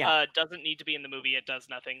doesn't need to be in the movie. It does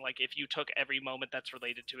nothing. Like, if you took every moment that's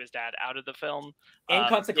related to his dad out of the film,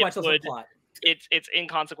 inconsequential to the plot. It's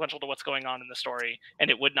inconsequential to what's going on in the story, and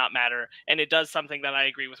it would not matter. And it does something that I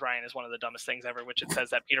agree with Ryan is one of the dumbest things ever, which it says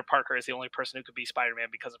that Peter Parker is the only person who could be Spider-Man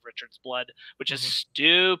because of Richard's blood, which is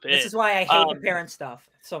stupid. This is why I hate the parent stuff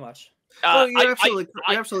so much. Well, you're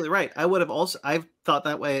absolutely right. I've thought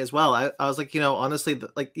that way as well. I was like, honestly,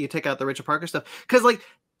 like, you take out the Richard Parker stuff because like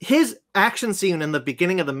his action scene in the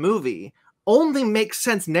beginning of the movie only makes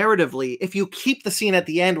sense narratively if you keep the scene at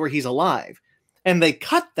the end where he's alive, and they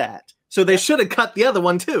cut that, so they should have cut the other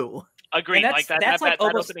one too. Agreed. Like that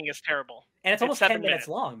opening is terrible, and it's almost 10 minutes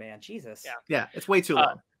long, man. Jesus. Yeah, it's way too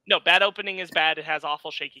long. No, bad opening is bad. It has awful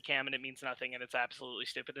shaky cam, and it means nothing, and it's absolutely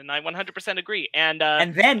stupid. And I 100% agree. And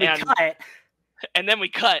then we cut. And then we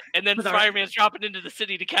cut. And then Spider-Man's dropping into the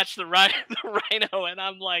city to catch the rhino, and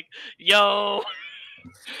I'm like, yo.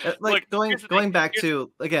 Like, look, going back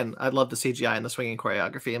to, again, I love the CGI and the swinging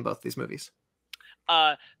choreography in both these movies.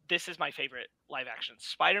 This is my favorite live-action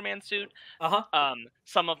Spider-Man suit.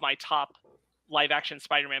 Some of my top live-action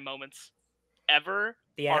Spider-Man moments ever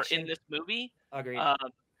are in this movie. Agreed.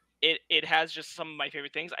 It has just some of my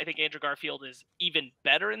favorite things. I think Andrew Garfield is even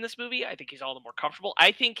better in this movie. I think he's all the more comfortable.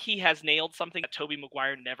 I think he has nailed something that Tobey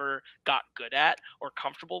Maguire never got good at or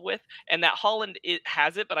comfortable with, and that Holland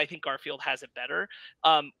has it, but I think Garfield has it better,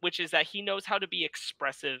 which is that he knows how to be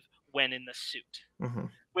expressive when in the suit.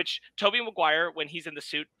 Which Tobey Maguire, when he's in the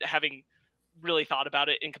suit, having really thought about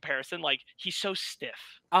it in comparison, like he's so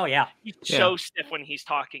stiff. Oh yeah. He's so stiff when he's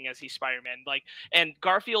talking as he's Spider-Man. Like, and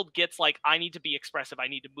Garfield gets like, I need to be expressive. I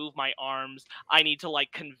need to move my arms. I need to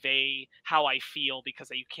like convey how I feel because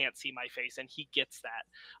you can't see my face, and he gets that.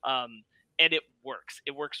 And it works.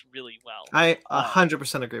 It works really well. I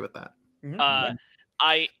 100% agree with that.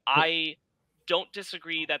 I don't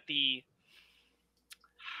disagree that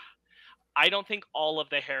I don't think all of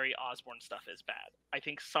the Harry Osborn stuff is bad. I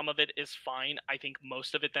think some of it is fine. I think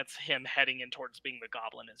most of it that's him heading in towards being the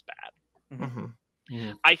Goblin is bad.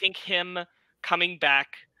 I think him coming back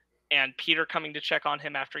and Peter coming to check on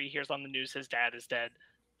him after he hears on the news his dad is dead,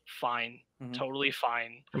 fine. Totally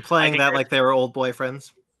fine. And playing that like they were old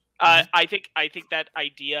boyfriends. I think that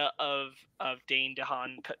idea of Dane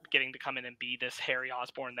DeHaan getting to come in and be this Harry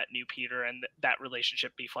Osborn, that new Peter, and that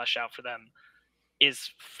relationship be fleshed out for them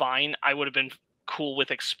is fine. I would have been cool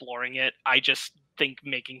with exploring it. I just think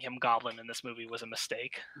making him Goblin in this movie was a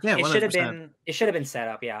mistake. Yeah, 100%. It should have been set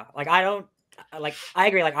up. Yeah, like I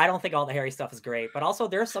agree. Like I don't think all the Harry stuff is great, but also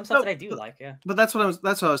there's some stuff that I do like. Yeah, but that's what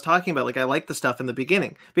I was talking about. Like I like the stuff in the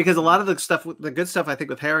beginning because a lot of the good stuff I think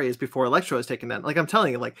with Harry is before Electro is taken down. Like I'm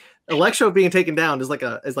telling you, like Electro being taken down is like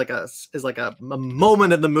a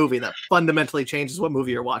moment in the movie that fundamentally changes what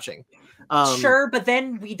movie you're watching. Sure, but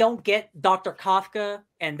then we don't get Dr. Kafka,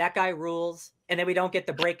 and that guy rules. And then we don't get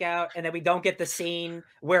the breakout, and then we don't get the scene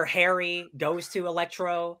where Harry goes to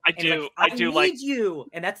Electro. I need you,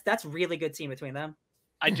 and that's really good scene between them.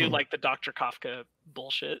 I do like the Dr. Kafka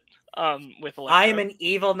bullshit with Electro. I am an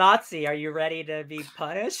evil Nazi. Are you ready to be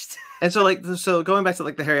punished? And so going back to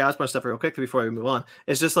like the Harry Osborn stuff real quick before we move on,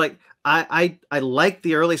 it's just like I like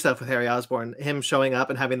the early stuff with Harry Osborn, him showing up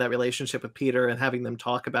and having that relationship with Peter and having them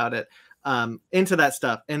talk about it. Into that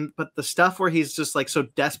stuff, but the stuff where he's just like so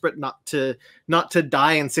desperate not to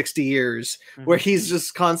die in 60 years, where he's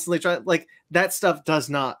just constantly trying, like that stuff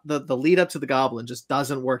does not, the lead up to the Goblin just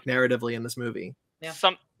doesn't work narratively in this movie. Yeah.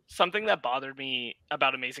 Something that bothered me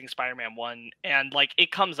about Amazing Spider-Man 1, and like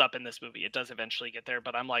it comes up in this movie, it does eventually get there,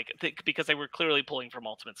 but I'm like, because they were clearly pulling from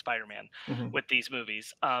Ultimate Spider-Man with these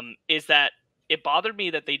movies, is that it bothered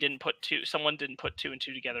me that someone didn't put 2 and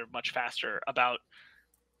 2 together much faster about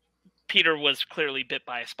Peter was clearly bit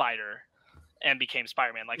by a spider and became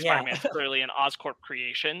Spider-Man. Like Spider-Man's clearly an Oscorp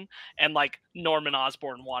creation, and like Norman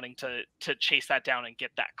Osborn wanting to chase that down and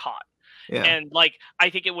get that caught. Yeah. And like I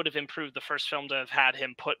think it would have improved the first film to have had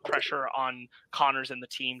him put pressure on Connors and the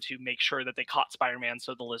team to make sure that they caught Spider-Man,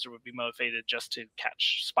 so the Lizard would be motivated just to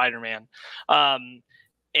catch Spider-Man.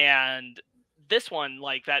 And this one,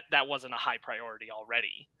 like that wasn't a high priority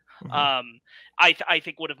already. I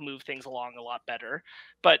think would have moved things along a lot better,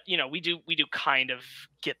 but you know, we do kind of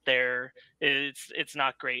get there. It's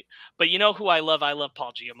not great, but you know who I love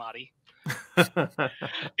Paul Giamatti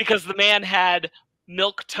because the man had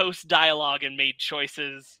milk toast dialogue and made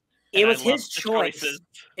choices. It was his choice.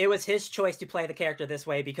 It was his choice to play the character this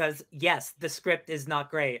way because yes, the script is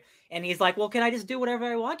not great, and he's like, well, can I just do whatever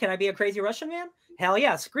I want? Can I be a crazy Russian man? Hell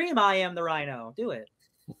yeah, scream, I am the Rhino, do it.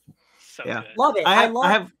 So good. Love it.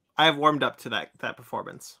 I have warmed up to that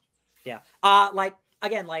performance. Yeah. Like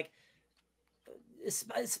again, like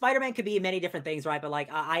Spider-Man could be many different things, right? But like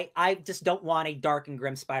I just don't want a dark and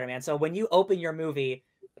grim Spider-Man. So when you open your movie,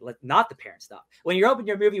 like not the parent stuff, when you open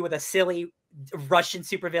your movie with a silly Russian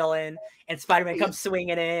supervillain and Spider-Man comes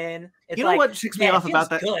swinging in, it's you know what ticks me off about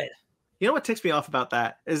that? Good. You know what ticks me off about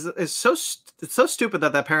that is it's so stupid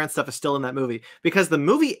that parent stuff is still in that movie, because the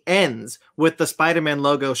movie ends with the Spider-Man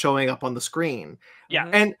logo showing up on the screen. Yeah.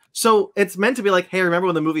 And so it's meant to be like, hey, remember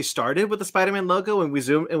when the movie started with the Spider-Man logo and we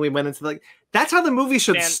zoomed and we went into like, that's how the movie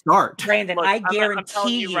should start. Brandon, look, I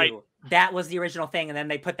guarantee you that was the original thing, and then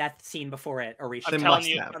they put that scene before it or reshoot.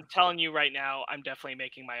 I'm telling you right now, I'm definitely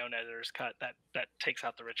making my own editor's cut that takes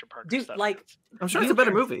out the Richard Parker Dude, stuff. Like, I'm sure it's a better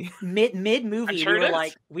movie. Mid movie, sure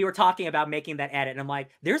we were talking about making that edit, and I'm like,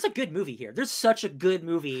 there's a good movie here. There's such a good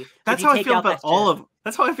movie. That's how I feel about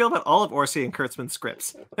That's how I feel about all of Orci and Kurtzman's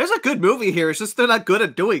scripts. There's a good movie here. It's just they're not good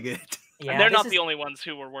at doing it. Yeah, and they're not the only ones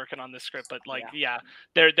who were working on this script, but like,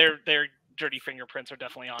 they're dirty fingerprints are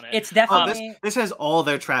definitely on it. It's definitely this has all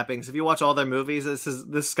their trappings. If you watch all their movies,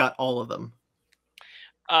 this got all of them.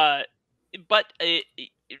 But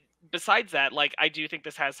besides that, like I do think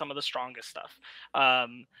this has some of the strongest stuff.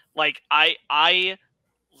 Like I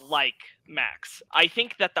like Max. I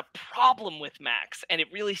think that the problem with Max, and it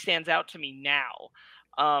really stands out to me now,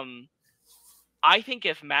 I think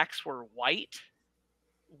if Max were white,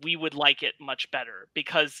 we would like it much better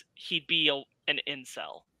because he'd be an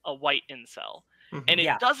incel. A white incel. And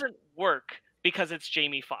it doesn't work because it's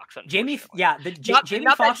Jamie Foxx. Jamie Jamie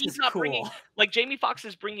Foxx is cool. Jamie Foxx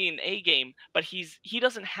is bringing an A game, but he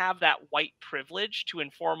doesn't have that white privilege to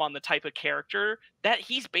inform on the type of character that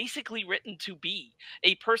he's basically written to be,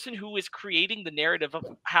 a person who is creating the narrative of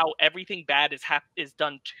how everything bad is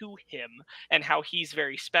done to him and how he's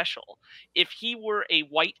very special. If he were a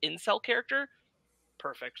white incel character,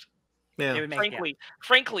 perfect. Yeah,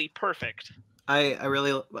 frankly, perfect. I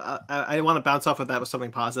really I want to bounce off of that with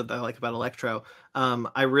something positive that I like about Electro.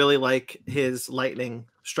 I really like his lightning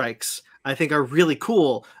strikes. I think are really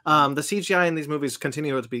cool. The CGI in these movies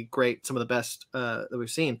continue to be great, some of the best that we've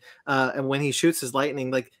seen. And when he shoots his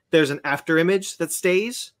lightning, like there's an after image that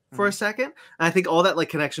stays for a second. And I think all that like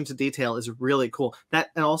connection to detail is really cool.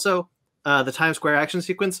 That and also the Times Square action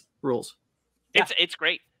sequence rules. Yeah. It's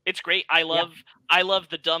great. It's great. I love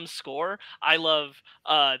the dumb score. I love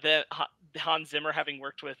the Hans Zimmer having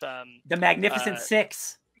worked with the Magnificent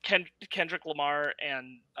Six, Kendrick Lamar,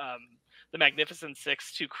 and the Magnificent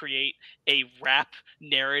Six to create a rap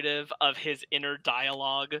narrative of his inner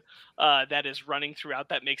dialogue that is running throughout.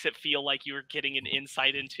 That makes it feel like you're getting an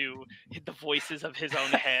insight into the voices of his own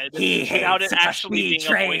head without it actually being a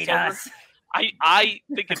voiceover. I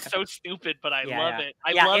think it's so stupid, but I love it.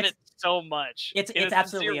 I love it so much. It's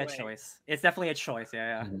absolutely a choice. It's definitely a choice.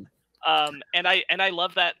 Yeah. And I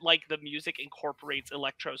love that like the music incorporates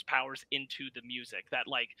Electro's powers into the music. That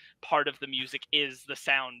like part of the music is the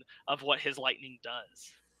sound of what his lightning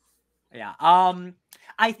does. Yeah.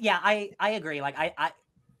 I agree. Like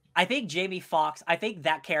I think Jamie Foxx. I think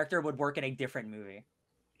that character would work in a different movie.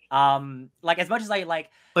 Like as much as I like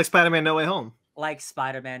Spider-Man No Way Home. Like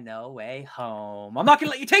Spider-Man No Way Home. I'm not gonna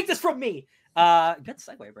let you take this from me. Good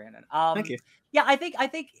segue, Brandon. Thank you. Yeah, I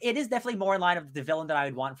think it is definitely more in line of the villain that I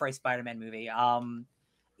would want for a Spider-Man movie.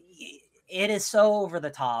 It is so over the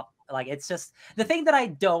top. Like it's just the thing that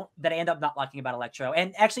I end up not liking about Electro.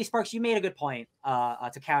 And actually, Sparks, you made a good point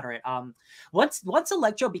to counter it. Once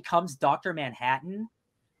Electro becomes Dr. Manhattan,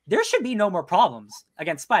 there should be no more problems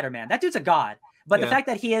against Spider-Man. That dude's a god. But the fact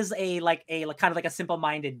that he is a kind of like a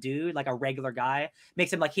simple-minded dude, like a regular guy,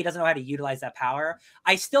 makes him like he doesn't know how to utilize that power.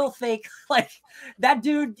 I still think like that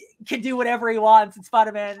dude can do whatever he wants, and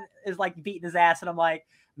Spider-Man is like beating his ass, and I'm like,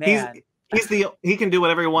 man, he can do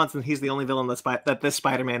whatever he wants, and he's the only villain that this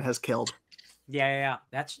Spider-Man has killed. Yeah,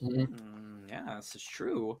 that's this is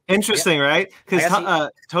true. Interesting, right?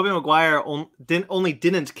 Because Tobey Maguire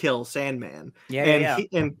didn't kill Sandman,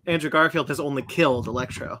 and Andrew Garfield has only killed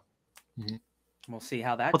Electro. We'll see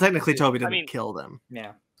how that. Well, technically, Toby didn't kill them.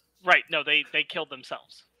 Yeah. Right. No, they killed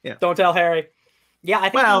themselves. Yeah. Don't tell Harry. Yeah, I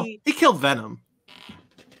think he killed Venom.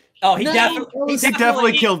 Oh, he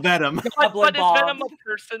definitely killed Venom. But is Venom a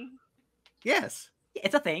person? Yes.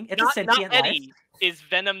 It's a thing. It's a sentient not life. Eddie. Is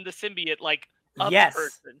Venom the symbiote like a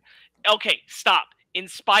person? Okay, stop. In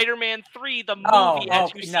Spider-Man 3, the movie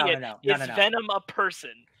is Venom a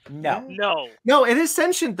person? No, it is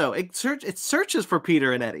sentient though. It searches for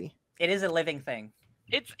Peter and Eddie. It is a living thing.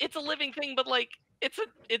 It's a living thing, but like it's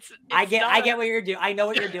I get what you're doing. I know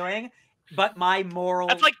what you're doing, but my moral.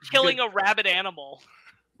 That's like killing a rabid animal.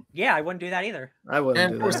 Yeah, I wouldn't do that either. I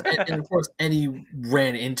wouldn't. And of course, Eddie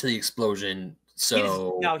ran into the explosion,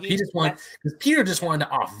 so he just wanted because Peter just wanted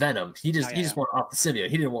to off Venom. He just wanted off the symbiote.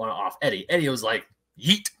 He didn't want to off Eddie. Eddie was like,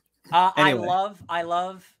 yeet. Anyway. I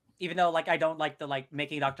love, even though like I don't like the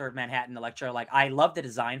making Dr. Manhattan Electro. Like I love the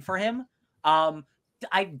design for him.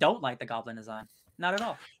 I don't like the Goblin design. Not at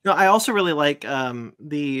all. No, I also really like I don't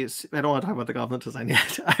want to talk about the Goblin design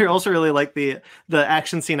yet. I also really like the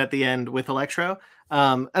action scene at the end with Electro.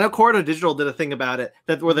 I know Corridor Digital did a thing about it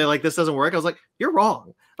where they're like, this doesn't work. I was like, you're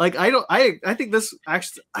wrong. Like I think this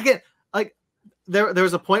actually again, like there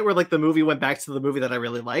was a point where like the movie went back to the movie that I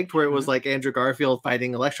really liked, where it was like Andrew Garfield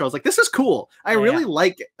fighting Electro. I was like, this is cool. I really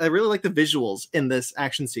like the visuals in this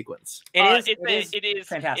action sequence. It is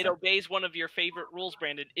fantastic. It obeys one of your favorite rules,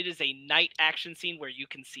 Brandon. It is a night action scene where you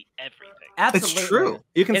can see everything. Absolutely. It's true.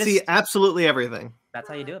 You can see absolutely everything. That's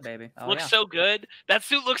how you do it, baby. Looks so good. That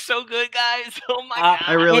suit looks so good, guys. Oh my god.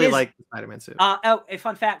 I really like the Spider-Man suit. A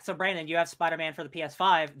fun fact. So Brandon, you have Spider-Man for the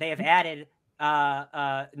PS5. They have added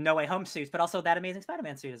No Way Home suits, but also that Amazing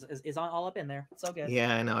Spider-Man suit is all up in there. It's so good.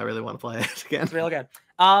 Yeah, I know. I really want to play it again. It's real good.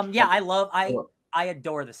 I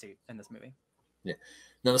adore the suit in this movie. Yeah.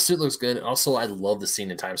 No, the suit looks good. Also, I love the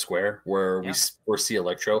scene in Times Square where we see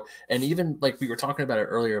Electro. And even like we were talking about it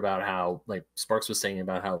earlier about how like Sparks was saying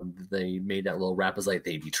about how they made that little rap as like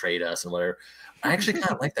they betrayed us and whatever. I actually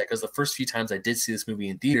kind of like that because the first few times I did see this movie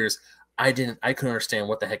in theaters, I couldn't understand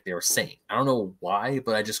what the heck they were saying. I don't know why,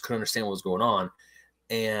 but I just couldn't understand what was going on.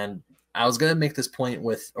 And I was going to make this point I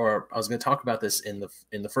was going to talk about this in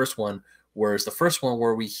the first one Whereas the first one,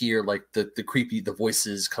 where we hear like the creepy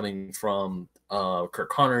voices coming from Kurt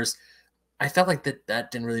Connors, I felt like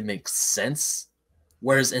that didn't really make sense.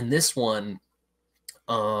 Whereas in this one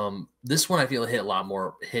I feel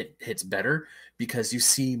hits better, because you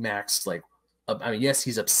see Max like, I mean, yes,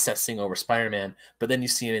 he's obsessing over Spider-Man, but then you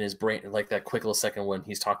see him in his brain, like that quick little second when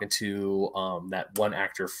he's talking to that one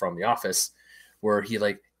actor from The Office, where he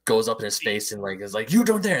like goes up in his face and like is like, "You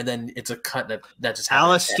don't dare!" And then it's a cut that just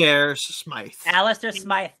happens. Alistair Smythe. Alistair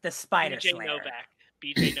Smythe, the Spider BJ Slayer. Novak.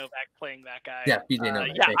 BJ Novak playing that guy. Yeah, BJ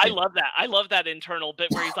Novak. Yeah, I love that. I love that internal bit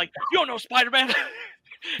where he's like, "You don't know Spider-Man.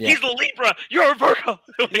 Yeah. He's a Libra. You're a Virgo."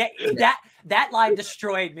 Yeah, that line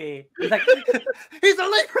destroyed me. He's like, he's a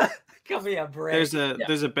Libra. Give me a break. There's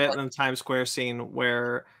a bit in the Times Square scene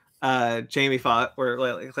where Jamie fought, where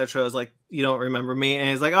like Electro is like, "You don't remember me," and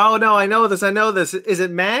he's like, "Oh no, I know this. Is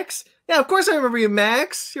it Max? Yeah, of course I remember you,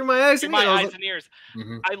 Max. You're my eyes and ears." Eyes and ears.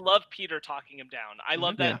 Mm-hmm. I love Peter talking him down. I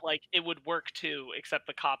love that like it would work too, except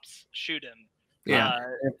the cops shoot him. Yeah,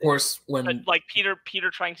 of course. When like Peter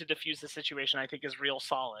trying to defuse the situation, I think is real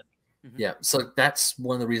solid. Yeah, so that's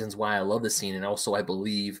one of the reasons why I love this scene, and also I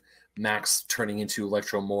believe Max turning into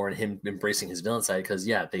Electro more and him embracing his villain side, because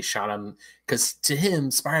they shot him, because to him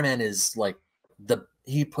Spider-Man is like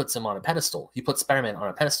he puts him on a pedestal. He puts Spider-Man on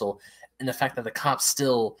a pedestal, and the fact that the cops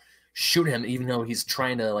still shoot him, even though he's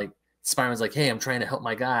trying to like, Spider-Man's like, "Hey, I'm trying to help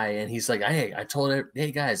my guy," and he's like, "Hey, I told her,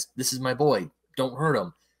 hey guys, this is my boy, don't hurt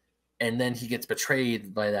him." And then he gets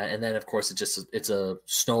betrayed by that, and then of course it's a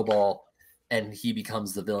snowball, and he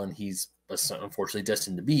becomes the villain he's unfortunately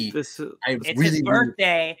destined to be. It's his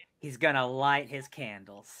birthday. He's gonna light his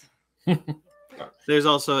candles. There's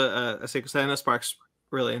also a sequence that I know Sparks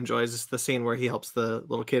really enjoys. It's the scene where he helps the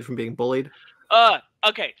little kid from being bullied.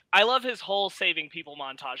 Okay. I love his whole saving people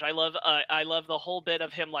montage. I love the whole bit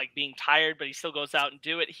of him like being tired, but he still goes out and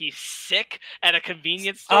do it. He's sick at a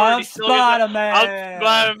convenience store. I'm Spider-Man.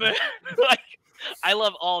 Like, I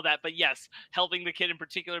love all that, but yes, helping the kid in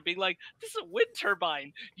particular, being like, "This is a wind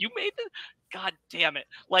turbine. You made this. God damn it!"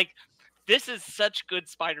 Like, this is such good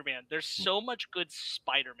Spider-Man. There's so much good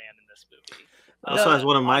Spider-Man in this movie. Also has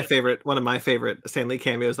one of my favorite Stan Lee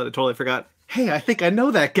cameos that I totally forgot. "Hey, I think I know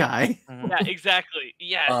that guy." Yeah, exactly.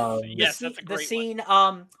 Yes, yes, that's a great the scene.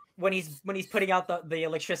 one. When he's putting out the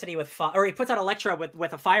electricity with or he puts out Electro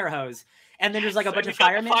with a fire hose, and then there's like a bunch of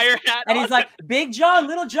firemen, and he's like, "Big John,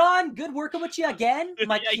 Little John, good working with you again."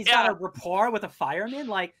 Like he's got a rapport with a fireman.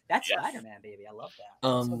 Like that's Spider-Man, baby. I love that.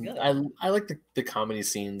 So good. I like the comedy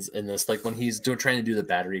scenes in this, like when he's trying to do the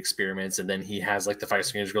battery experiments, and then he has like the fire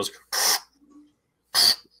extinguisher goes.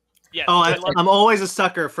 Yes, I'm always a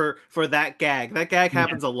sucker for that gag. That gag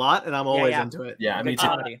happens a lot, and I'm always into it. Yeah, I mean,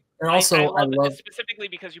 comedy. And also, I love specifically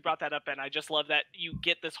because you brought that up, and I just love that you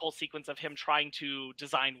get this whole sequence of him trying to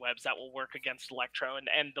design webs that will work against Electro,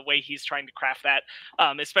 and the way he's trying to craft that,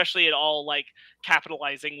 especially at all like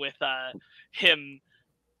capitalizing with him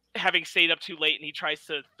having stayed up too late, and he tries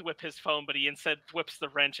to whip his phone, but he instead whips the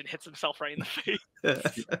wrench and hits himself right in the face.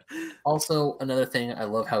 Also, another thing, I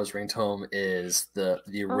love how his ringtone is the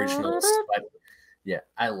original. Yeah,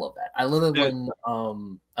 I love that. I love it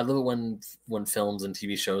when films and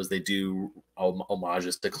TV shows they do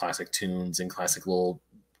homages to classic tunes and classic little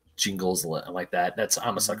jingles like that.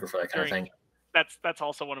 I'm a sucker for that kind of thing. That's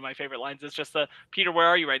also one of my favorite lines. It's just Peter, where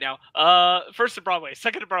are you right now? First to Broadway,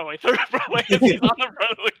 second to Broadway, third to Broadway. He's on the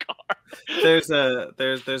road of the car.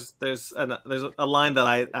 There's a line that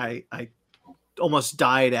I almost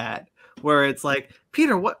died at, where it's like,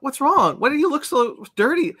 "Peter, what's wrong? Why do you look so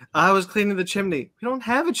dirty?" "I was cleaning the chimney." "We don't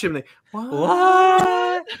have a chimney."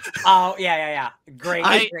 What? Oh yeah. Great.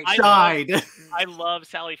 I died. I love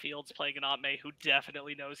Sally Fields playing an Aunt May who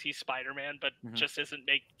definitely knows he's Spider-Man, but just isn't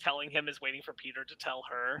telling him, is waiting for Peter to tell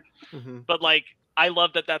her. But like, I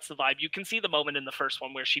love that that's the vibe. You can see the moment in the first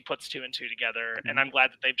one where she puts two and two together, and I'm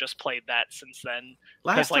glad that they've just played that since then.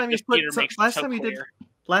 Last time he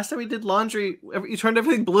did laundry, you turned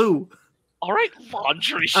everything blue. All right,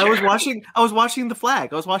 laundry. I was watching the flag.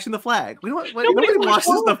 Nobody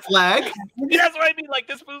watches the flag. That's what I mean. Like,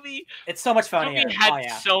 this movie, it's so much fun. Movie had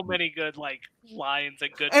so many good like lines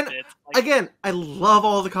and good bits. Like, again, I love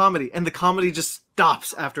all the comedy, and the comedy just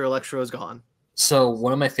stops after Electro is gone. So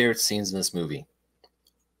one of my favorite scenes in this movie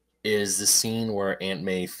is the scene where Aunt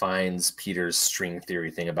May finds Peter's string theory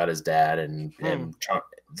thing about his dad and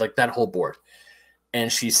like that whole board,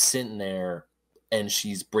 and she's sitting there. And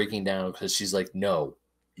she's breaking down because she's like, "No,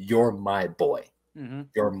 you're my boy.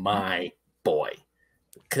 You're my boy."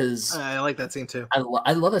 Because I like that scene too.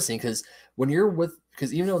 I love that scene because when you're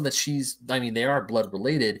because even though that they are blood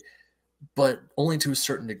related, but only to a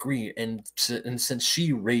certain degree. And since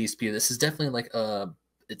she raised Peter, this is definitely like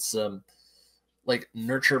it's like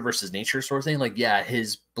nurture versus nature sort of thing. Like, yeah,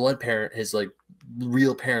 his blood parent, his like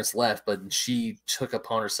real parents left, but she took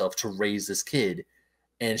upon herself to raise this kid,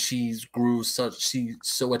 and she's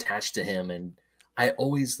so attached to him. And I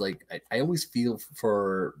always feel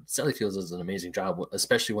for Sally Fields does an amazing job,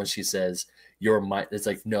 especially when she says, "You're my." It's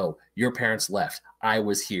like, no, your parents left. I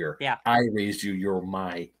was here. Yeah, I raised you. You're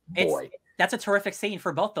my boy. That's a terrific scene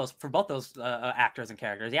for both those actors and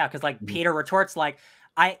characters. Yeah, because like Peter retorts like,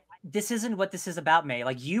 this isn't what this is about, May.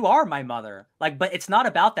 Like, you are my mother. Like, but it's not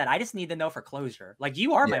about that. I just need to know for closure. Like,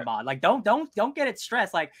 you are my mom. Like, don't get it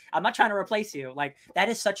stressed. Like, I'm not trying to replace you. Like, that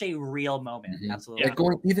is such a real moment. Absolutely.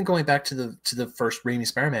 Like going back to the first Raimi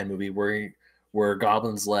Spider-Man movie where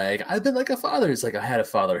Goblin's like, I've been like a father. It's like, I had a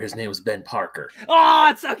father. His name was Ben Parker. Oh,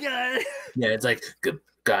 it's so good. Yeah, it's like, good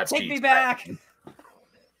Godspeed. Take me back.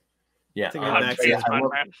 Yeah,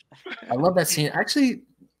 I love that scene. Actually,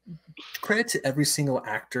 credit to every single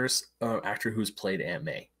actor who's played Aunt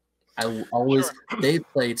May. They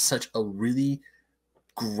played such a really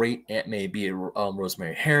great Aunt May, be it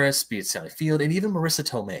Rosemary Harris, be it Sally Field, and even Marissa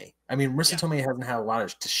Tomei. I mean, Marissa Tomei hasn't had a lot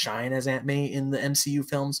to shine as Aunt May in the MCU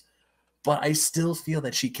films, but I still feel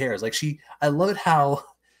that she cares. Like, I love it how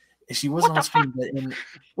she wasn't on screen,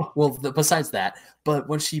 but besides that, but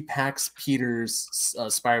when she packs Peter's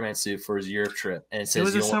Spider-Man suit for his Europe trip, and it says, it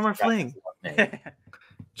was a summer fling.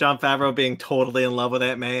 John Favreau being totally in love with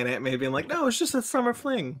Aunt May, and Aunt May being like, "No, it's just a summer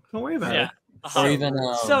fling. Don't worry about it." Or even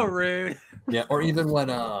so rude. Yeah, or even when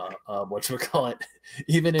whatchamacallit,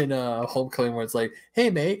 even in Homecoming, where it's like, "Hey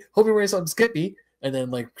May, hope you're wearing something skippy," and then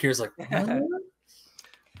like Peter's like, "What?"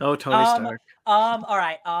 Oh, Tony Stark. All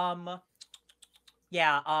right.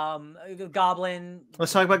 Goblin.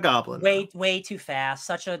 Let's talk about Goblin. Way too fast.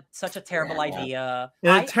 Such a terrible idea.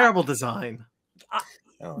 Yeah, terrible design.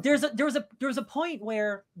 There's a point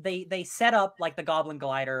where they set up like the Goblin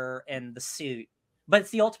glider and the suit, but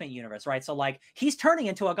it's the Ultimate Universe, right? So like he's turning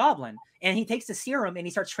into a goblin, and he takes the serum and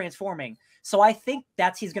he starts transforming. So I think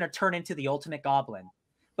he's gonna turn into the Ultimate Goblin,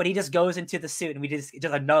 but he just goes into the suit, and we just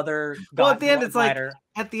another. Well, at the end, it's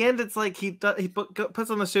like he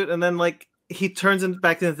puts on the suit, and then like he turns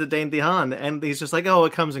back into Dane DeHaan, and he's just like, oh,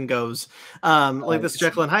 it comes and goes, like this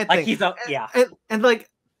Jekyll and Hyde thing. And like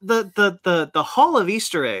the Hall of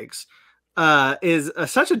Easter eggs is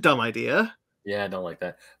such a dumb idea. Yeah, I don't like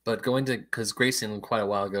that. But because Grayson quite a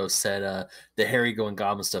while ago said the Harry going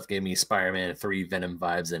Goblin stuff gave me Spider-Man 3 Venom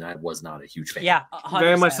vibes, and I was not a huge fan. Yeah, 100%.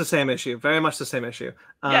 Very much the same issue.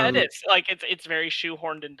 Yeah, it is. Like it's very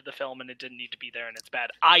shoehorned into the film, and it didn't need to be there, and it's bad.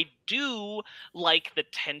 I do like the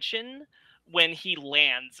tension when he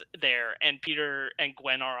lands there and Peter and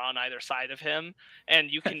Gwen are on either side of him,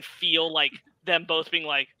 and you can feel like them both being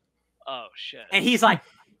like, oh shit. And he's like,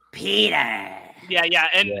 Peter. And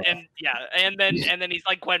then he's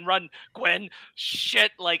like, Gwen, run, Gwen,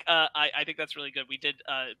 shit. Like I think that's really good. We did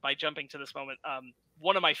by jumping to this moment,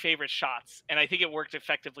 one of my favorite shots, and I think it worked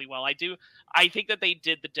effectively well. I think that they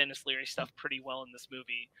did the Dennis Leary stuff pretty well in this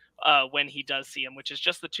movie when he does see him, which is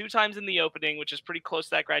just the 2 times in the opening, which is pretty close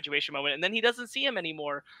to that graduation moment, and then he doesn't see him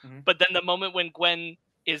anymore. But then the moment when Gwen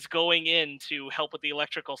is going in to help with the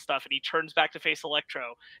electrical stuff, and he turns back to face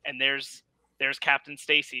Electro, and there's Captain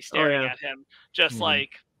Stacy staring at him, just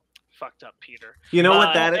like, fucked up Peter. You know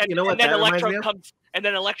what that? You know what that reminds me of? And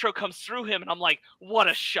then Electro comes through him, and I'm like, what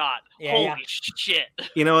a shot! Holy shit!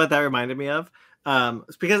 You know what that reminded me of?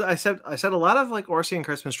 It's because I said a lot of like Orsi and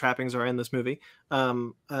Christmas trappings are in this movie.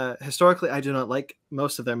 Historically, I do not like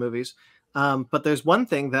most of their movies. But there's one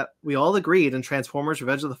thing that we all agreed in Transformers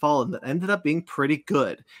Revenge of the Fallen that ended up being pretty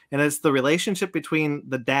good. And it's the relationship between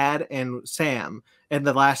the dad and Sam in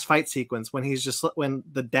the last fight sequence when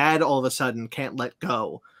the dad all of a sudden can't let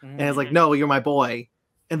go. And it's like, no, you're my boy.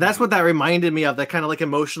 And that's what that reminded me of, that kind of like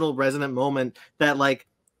emotional resonant moment that like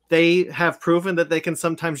they have proven that they can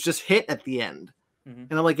sometimes just hit at the end. And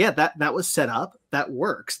I'm like, yeah, that was set up. That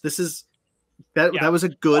works. That was a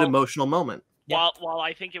good emotional moment. While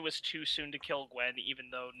I think it was too soon to kill Gwen, even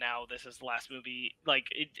though now this is the last movie,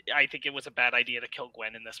 I think it was a bad idea to kill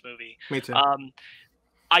Gwen in this movie. Me too.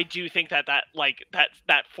 I do think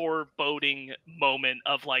that foreboding moment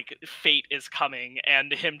of like fate is coming,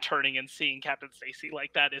 and him turning and seeing Captain Stacy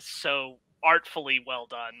like that is so artfully well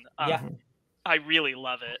done. I really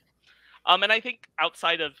love it. And I think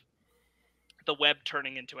outside of the web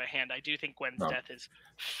turning into a hand, I do think Gwen's death is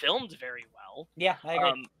filmed very well. Yeah, I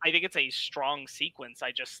agree. I think it's a strong sequence.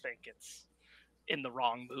 I just think it's in the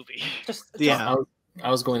wrong movie. I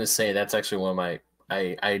was going to say that's actually one of my.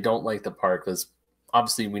 I don't like the part because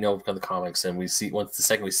obviously we know from the comics, and we see once the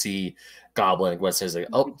second we see Goblin, Gwen says like,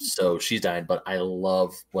 oh, so she's dying. But I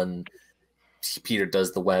love when Peter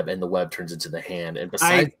does the web and the web turns into the hand. And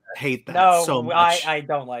besides, I hate that so much. I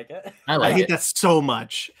don't like it. I hate that so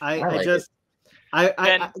much.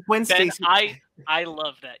 Gwen Stacy. I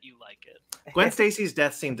love that you like it. Gwen Stacy's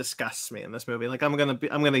death scene disgusts me in this movie. Like I'm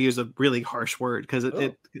gonna use a really harsh word because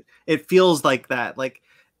it feels like that. Like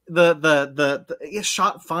the it's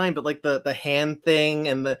shot fine, but like the hand thing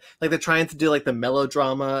and they're trying to do like the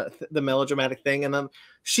melodramatic thing, and then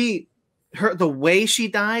the way she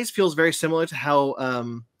dies feels very similar to how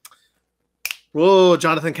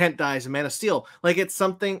Jonathan Kent dies in Man of Steel. Like it's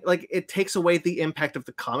something like it takes away the impact of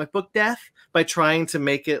the comic book death by trying to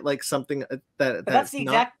make it like something that's the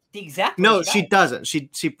exact. No, she doesn't. She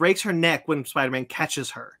breaks her neck when Spider-Man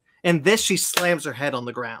catches her, and this she slams her head on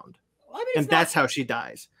the ground, and that's how she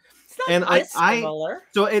dies. And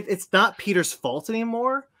so it's not Peter's fault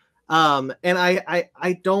anymore. And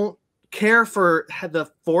I don't care for the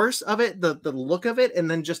force of it, the look of it,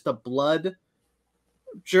 and then just the blood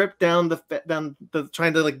drip down the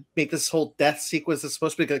trying to like make this whole death sequence that's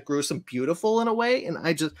supposed to be like gruesome beautiful in a way, and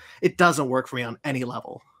it doesn't work for me on any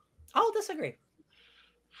level. I'll disagree.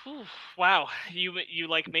 Wow, you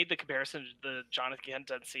like made the comparison to the Jonathan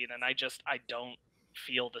Kent scene, and I don't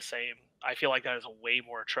feel the same. I feel like that is a way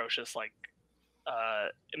more atrocious like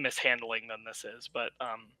mishandling than this is, but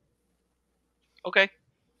okay.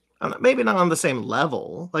 Maybe not on the same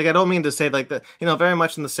level. Like I don't mean to say like that, very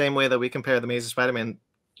much in the same way that we compare the Amazing Spider-Man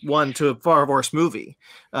 1 to a far worse movie.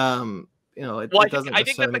 It doesn't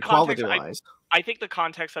necessarily quality-wise. I think the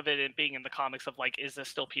context of it being in the comics of like, is this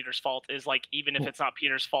still Peter's fault? Is like, even if it's not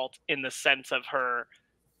Peter's fault in the sense of her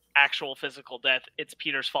actual physical death, it's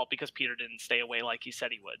Peter's fault because Peter didn't stay away like he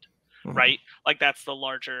said he would, right? Like that's the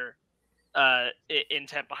larger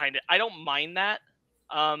intent behind it. I don't mind that.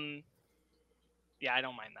 Yeah, I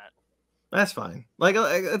don't mind that. That's fine. Like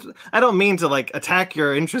I don't mean to like attack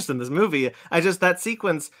your interest in this movie. That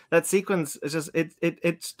sequence is just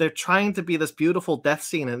it's they're trying to be this beautiful death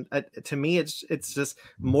scene, and to me it's just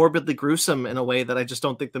morbidly gruesome in a way that I just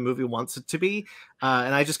don't think the movie wants it to be,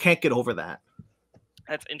 and I just can't get over that.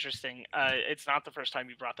 That's interesting. It's not the first time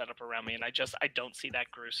you brought that up around me, and I don't see that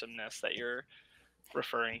gruesomeness that you're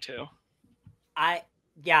referring to.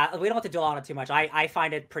 Yeah, we don't have to dwell on it too much. I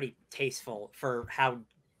find it pretty tasteful for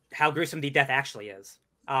how gruesome the death actually is.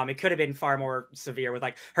 It could have been far more severe with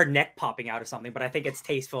like her neck popping out or something, but I think it's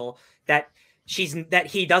tasteful that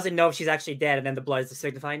he doesn't know if she's actually dead, and then the blood is to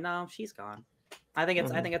signify no, she's gone. I think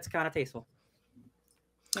it's kind of tasteful.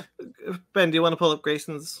 Ben, do you want to pull up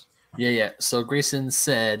Grayson's? Yeah. So Grayson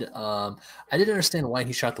said, I didn't understand why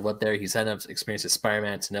he shot the web there. He's had enough experience with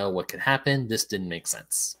Spider-Man to know what could happen. This didn't make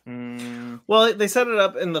sense. Well, they set it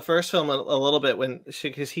up in the first film a little bit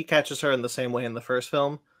because he catches her in the same way in the first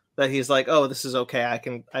film, that he's like, oh, this is okay. I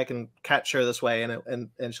can catch her this way and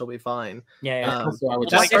she'll be fine. Yeah.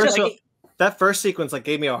 That first sequence like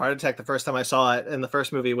gave me a heart attack the first time I saw it in the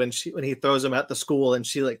first movie when he throws him at the school and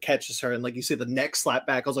she like catches her and like you see the neck slap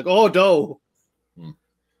back. I was like, oh no.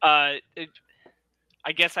 I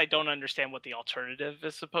guess I don't understand what the alternative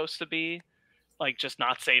is supposed to be. Like just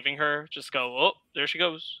not saving her, just go, oh, there she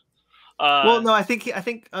goes. Well, no, I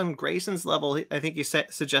think on Grayson's level, I think he's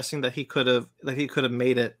suggesting that he could have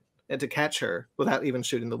made it and to catch her without even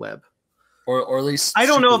shooting the web. Or at least I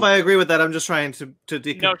don't know if I agree with that. I'm just trying to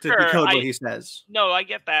decode what he says. No, I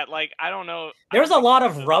get that. Like I don't know. There was a lot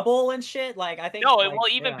of rubble and shit. Like I think. No, well,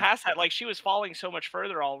 even past that, like she was falling so much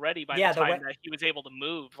further already by the time that he was able to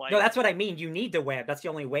move. Like no, that's what I mean. You need the web. That's the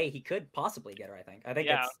only way he could possibly get her. I think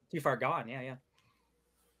it's too far gone. Yeah.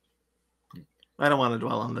 I don't want to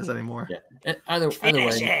dwell on this anymore. Yeah. Either way.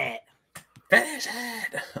 Finish it.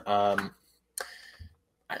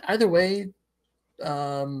 Either way,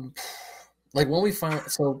 like when we find,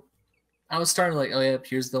 so I was starting like, oh yeah,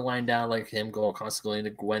 here's the line down, like him going constantly into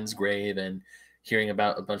Gwen's grave and hearing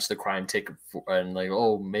about a bunch of the crime and like,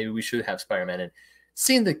 oh, maybe we should have Spider-Man, and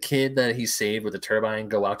seeing the kid that he saved with the turbine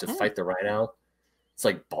go out to fight the Rhino. It's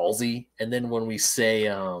like ballsy. And then when we say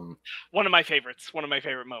one of my favorite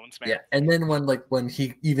moments, man. Yeah, and then when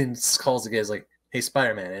he even calls the guys like, hey,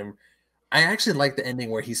 Spider-Man, and I actually like the ending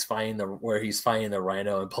where he's fighting the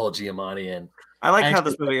Rhino and Paul Giamatti, and I like how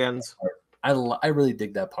this movie ends. I really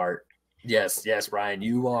dig that part. Yes, Ryan,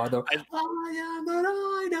 you are I am the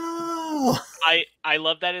Rhino. I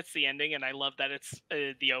love that it's the ending, and I love that it's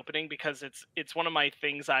the opening, because it's one of my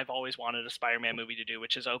things I've always wanted a Spider-Man movie to do,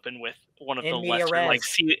 which is open with one of the lesser like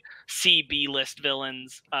C B list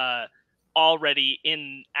villains already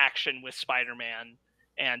in action with Spider-Man,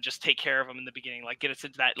 and just take care of him in the beginning, like get us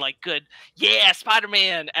into that like good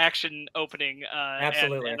Spider-Man action opening.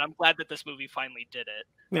 Absolutely. And I'm glad that this movie finally did it.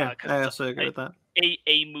 Yeah, I also agree with that.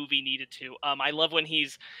 A movie needed to. I love when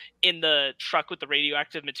he's in the truck with the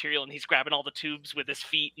radioactive material and he's grabbing all the tubes with his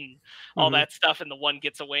feet and all that stuff, and the one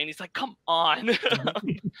gets away and he's like, "Come on!"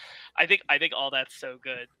 I think all that's so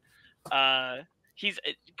good.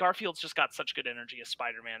 Garfield's just got such good energy as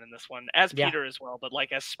Spider-Man in this one, as Peter as well, but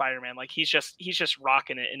like as Spider-Man, like he's just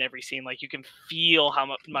rocking it in every scene. Like you can feel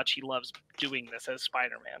how much he loves doing this as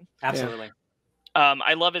Spider-Man. Absolutely.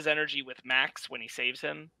 I love his energy with Max when he saves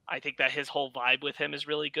him. I think that his whole vibe with him is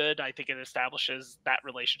really good. I think it establishes that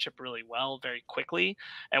relationship really well, very quickly,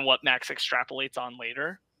 and what Max extrapolates on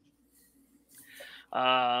later.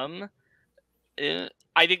 I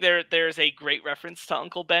think there's a great reference to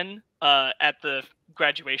Uncle Ben at the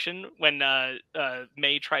graduation when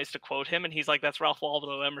May tries to quote him, and he's like, "That's Ralph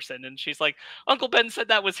Waldo Emerson," and she's like, "Uncle Ben said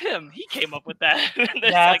that was him. He came up with that." And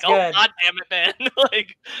it's like, "Oh, God damn it, Ben!"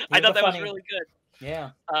 Like, I thought that was really good.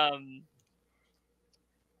 Yeah.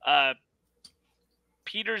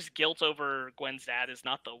 Peter's guilt over Gwen's dad is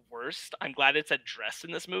not the worst. I'm glad it's addressed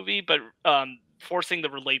in this movie, but forcing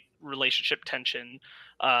the relationship tension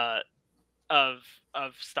of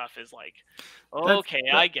stuff is like, okay,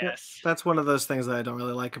 I guess. That's one of those things that I don't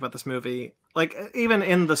really like about this movie. Like, even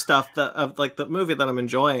in the stuff of like the movie that I'm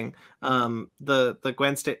enjoying, the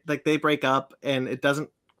Gwen like they break up and it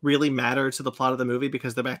doesn't really matter to the plot of the movie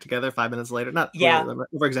because they're back together 5 minutes later. Not really,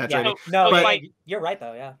 over exaggerating. Yeah. No, but you're right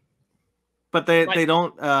though. Yeah. But they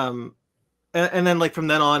don't. And then like from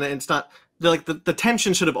then on, it's not like the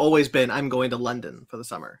tension should have always been, I'm going to London for the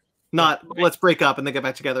summer. Not let's break up and then get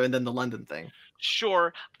back together and then the London thing.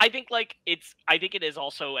 Sure. I think it is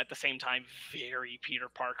also at the same time very Peter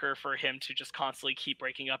Parker for him to just constantly keep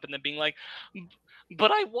breaking up and then being like, but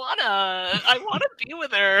I wanna be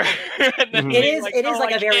with her. And then it is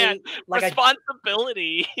like a very like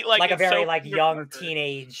responsibility. like a very like young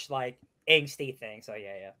teenage like angsty thing. So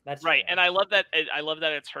yeah, that's right. And I love that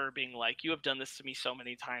it's her being like, you have done this to me so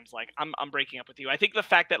many times, like I'm breaking up with you. I think the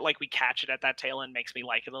fact that like we catch it at that tail end makes me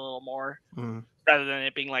like it a little more rather than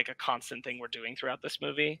it being like a constant thing we're doing throughout this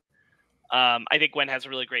movie. I think Gwen has a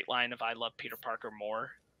really great line of I love Peter Parker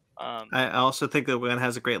more. I also think that Gwen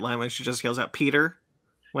has a great line when she just yells out Peter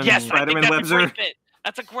when yes, Spider-Man webs her.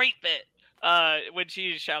 That's a great bit. When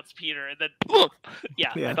she shouts Peter and then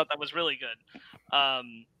yeah, I thought that was really good.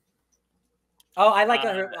 I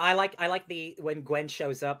like the when Gwen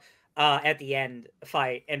shows up at the end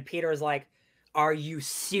fight and Peter is like, "Are you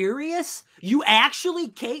serious? You actually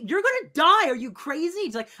came? You're gonna die? Are you crazy?"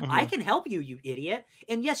 He's like, "I can help you, you idiot."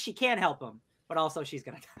 And yes, she can help him, but also she's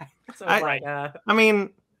gonna die. So I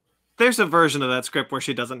mean, there's a version of that script where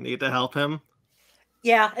she doesn't need to help him.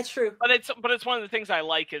 Yeah, it's true. But it's one of the things I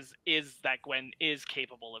like is that Gwen is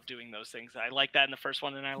capable of doing those things. I like that in the first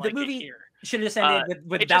one, and I like it here. Should have just ended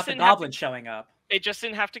without the goblin showing up. It just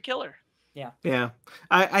didn't have to kill her. Yeah. Yeah.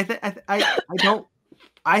 I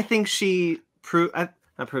think she that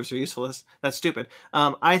proves her usefulness. That's stupid.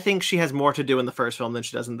 I think she has more to do in the first film than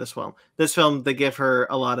she does in this film. This film, they give her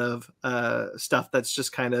a lot of stuff that's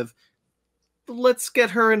just kind of, let's get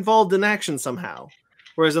her involved in action somehow.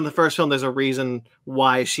 Whereas in the first film, there's a reason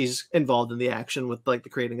why she's involved in the action with like the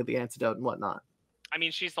creating of the antidote and whatnot. I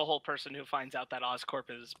mean, she's the whole person who finds out that Oscorp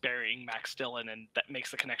is burying Max Dillon, and that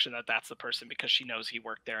makes the connection that that's the person because she knows he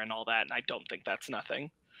worked there and all that. And I don't think that's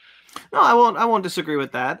nothing. No, I won't disagree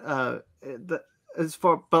with that. But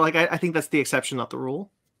like I think that's the exception, not the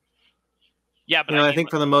rule. Yeah, but I think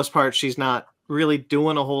for the most part, she's not really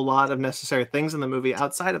doing a whole lot of necessary things in the movie.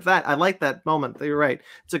 Outside of that, I like that moment. You're right;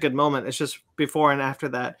 it's a good moment. It's just before and after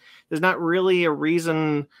that, there's not really a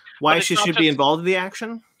reason why she should be involved in the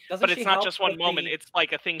action. But it's not just one moment. It's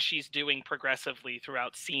like a thing she's doing progressively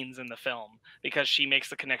throughout scenes in the film because she makes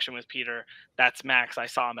the connection with Peter. That's Max. I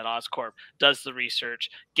saw him at Oscorp. Does the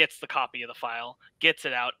research, gets the copy of the file, gets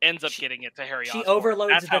it out, ends up getting it to Harry Osborn. She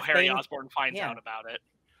overloads. That's how Harry Osborn finds out about it.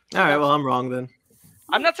 All right. Well, I'm wrong then.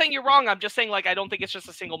 I'm not saying you're wrong. I'm just saying, like, I don't think it's just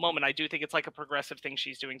a single moment. I do think it's like a progressive thing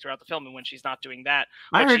she's doing throughout the film. And when she's not doing that,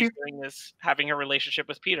 when she's doing this, having her relationship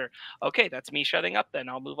with Peter. Okay, that's me shutting up then.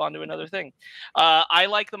 I'll move on to another thing. I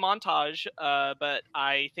like the montage, but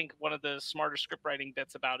I think one of the smarter script writing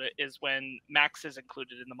bits about it is when Max is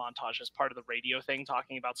included in the montage as part of the radio thing,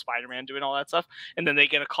 talking about Spider-Man doing all that stuff. And then they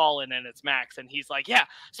get a call in and it's Max. And he's like, yeah,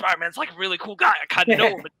 Spider-Man's like a really cool guy. I kind of know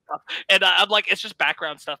him and stuff. And I'm like, it's just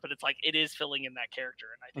background stuff, but it's like, it is filling in that character.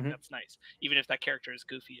 And I think that's nice, even if that character is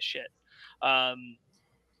goofy as shit. I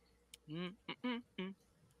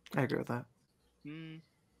agree with that.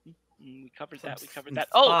 We covered that. Some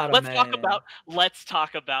Oh, let's Spider-Man.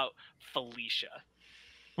 talk about Felicia.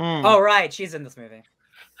 Oh right, she's in this movie.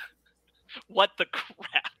 What the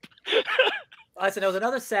crap? Listen, it was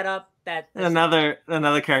another setup that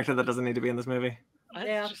Another character that doesn't need to be in this movie.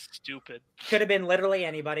 That's just stupid. could have been literally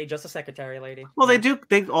anybody, just a secretary lady. Well,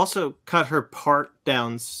 they also cut her part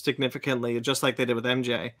down significantly, just like they did with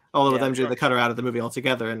MJ. Although with MJ, they cut her out of the movie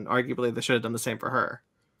altogether, and arguably they should have done the same for her.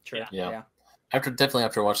 True. Yeah.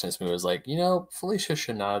 After watching this movie, I was like, Felicia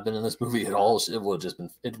should not have been in this movie at all. It would have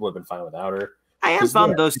been fine without her. I am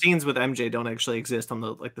bummed those scenes with MJ don't actually exist on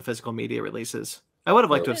the physical media raleases. I would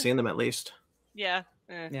have liked to have seen them at least. Yeah.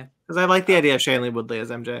 Yeah. Because I like the idea of Shailene Woodley as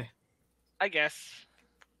MJ. I guess.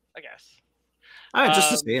 Just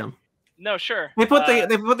to see him. No, sure. They put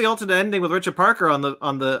the alternate ending with Richard Parker on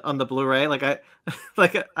the Blu-ray.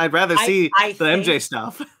 I'd rather see the MJ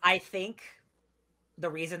stuff. I think the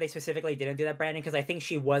reason they specifically didn't do that, Brandon, because I think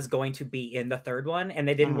she was going to be in the third one, and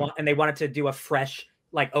they didn't want, and they wanted to do a fresh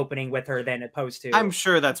opening with her than opposed to. I'm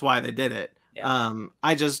sure that's why they did it. Yeah.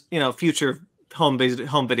 I just future home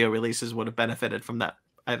video releases would have benefited from that.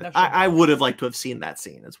 I would have liked to have seen that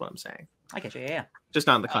scene. Is what I'm saying. I get you. Yeah. Just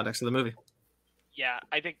not in the context of the movie. Yeah,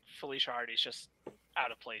 I think Felicia Hardy's just out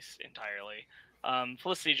of place entirely.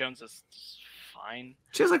 Felicity Jones is fine.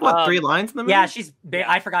 She has 3 lines in the movie. Yeah,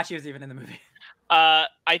 I forgot she was even in the movie.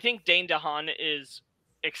 I think Dane DeHaan is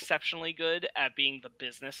exceptionally good at being the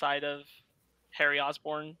business side of Harry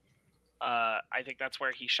Osborn. I think that's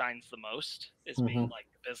where he shines the most, is being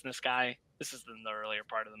the business guy. This is in the earlier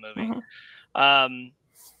part of the movie.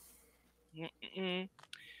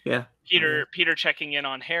 Yeah. Peter checking in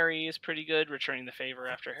on Harry is pretty good, returning the favor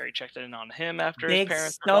after Harry checked in on him after his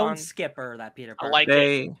parents were stone gone. skipper, that Peter I Parker. like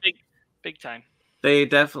it. Big time. They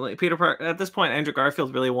definitely Peter Parker. At this point, Andrew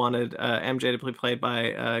Garfield really wanted MJ to be played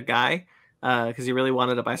by Guy because he really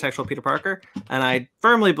wanted a bisexual Peter Parker, and I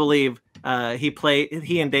firmly believe he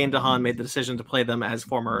and Dane DeHaan made the decision to play them as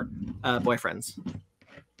former boyfriends.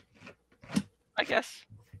 I guess.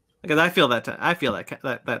 Because I feel that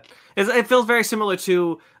it feels very similar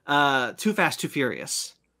to Too Fast, Too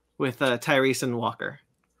Furious with Tyrese and Walker.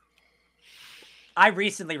 I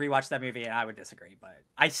recently rewatched that movie and I would disagree, but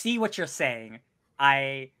I see what you're saying.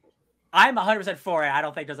 I'm 100% for it. I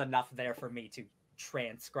don't think there's enough there for me to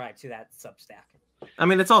transcribe to that Substack. I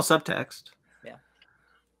mean, it's all subtext. Yeah.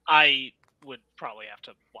 I would probably have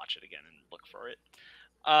to watch it again and look for it.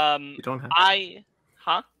 You don't have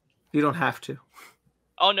to. You don't have to.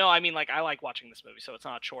 Oh no, I mean, I like watching this movie, so it's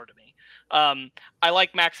not a chore to me. I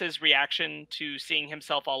like Max's reaction to seeing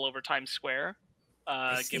himself all over Times Square,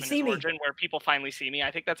 given his origin, where people finally see me.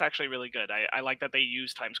 I think that's actually really good. I like that they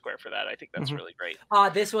use Times Square for that. I think that's really great.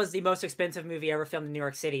 This was the most expensive movie ever filmed in New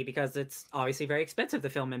York City because it's obviously very expensive to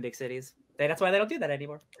film in big cities. That's why they don't do that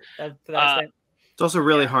anymore. To that extent. It's also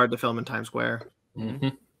really hard to film in Times Square. Mm-hmm.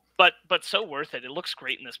 But so worth it. It looks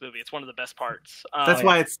great in this movie. It's one of the best parts. That's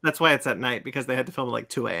why it's at night, because they had to film at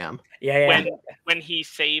 2 a.m. Yeah. When he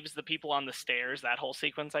saves the people on the stairs, that whole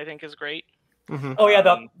sequence I think is great. Mm-hmm. Oh yeah,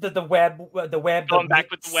 the web going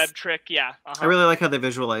back with the web trick. Yeah, I really like how they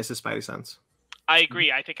visualize his Spidey sense. I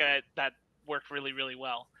agree. I think that worked really, really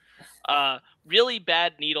well. Really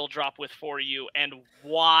bad needle drop with For You, and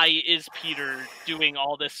why is Peter doing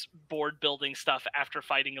all this board building stuff after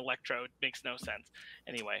fighting Electro? It makes no sense.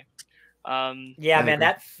 Anyway. Yeah, man,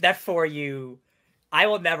 that For You, I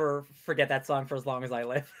will never forget that song for as long as I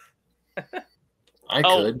live.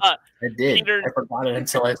 I did. Peter, I forgot it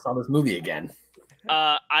until I saw this movie again.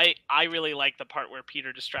 I really like the part where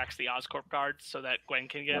Peter distracts the Oscorp guards so that Gwen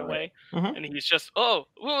can get away, and he's just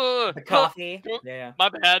the coffee. Yeah, my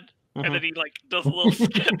bad, and then he does a little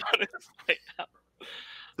skip on his way out.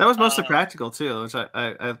 That was mostly practical too, which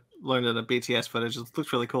I learned in the BTS footage. It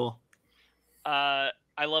looks really cool. I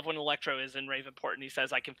love when Electro is in Ravenport and he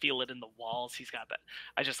says, "I can feel it in the walls." He's got that.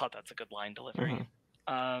 I just thought that's a good line delivery.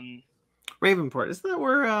 Ravenport, isn't that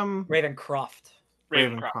where Ravencroft?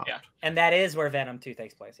 Ravencroft, yeah. And that is where Venom 2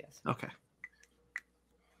 takes place, yes. Okay.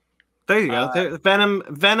 There you go.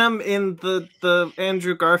 Venom in the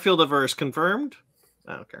Andrew Garfield-averse confirmed?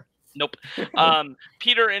 I don't care. Nope.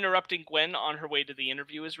 Peter interrupting Gwen on her way to the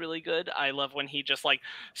interview is really good. I love when he just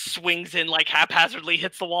swings in haphazardly,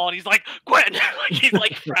 hits the wall, and he's like, "Gwen!" He's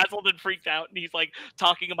frazzled and freaked out, and he's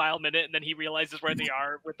talking a mile a minute, and then he realizes where they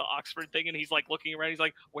are with the Oxford thing, and he's looking around. He's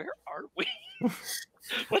like, "Where are we?"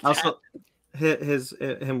 What's also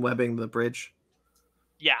him webbing the bridge.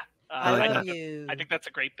 Yeah, I think that's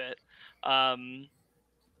a great bit.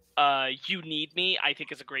 "You need me," I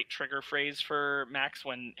think is a great trigger phrase for Max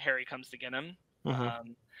when Harry comes to get him.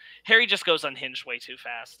 Harry just goes unhinged way too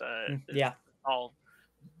fast. Yeah. All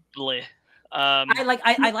bleh.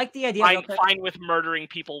 I like the idea. I'm fine with murdering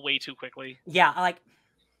people way too quickly. Yeah,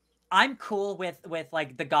 I'm cool with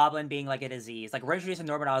like the goblin being like a disease. Like we're introduced to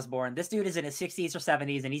Norman Osborn. This dude is in his 60s or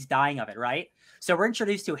 70s and he's dying of it, right? So we're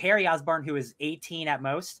introduced to Harry Osborn, who is 18 at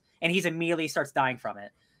most, and he's immediately starts dying from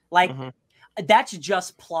it. Like that's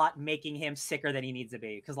just plot making him sicker than he needs to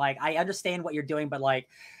be. Because like I understand what you're doing, but like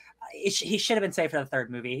he should have been saved for the third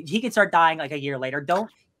movie. He can start dying like a year later. Don't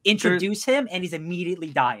introduce him and he's immediately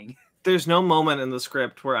dying. There's no moment in the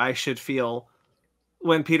script where I should feel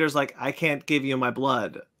when Peter's like, I can't give you my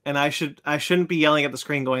blood. And I shouldn't be yelling at the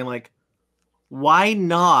screen going like, why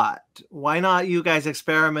not? Why not you guys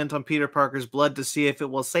experiment on Peter Parker's blood to see if it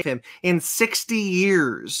will save him in 60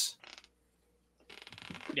 years?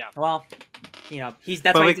 Yeah. Well, you know, he's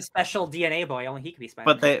a special DNA boy. Only he can be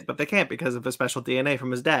Spider-Man. But they can't because of the special DNA from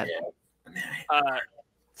his dad.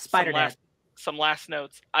 Spider-Man. Some last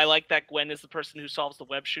notes. I like that Gwen is the person who solves the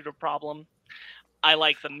web shooter problem. I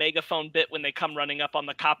like the megaphone bit when they come running up on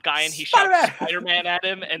the cop guy and he shouts Spider-Man at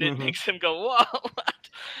him and it makes him go,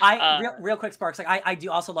 whoa. Real quick, Sparks. Like I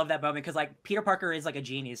do also love that moment because like Peter Parker is like a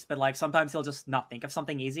genius, but like sometimes he'll just not think of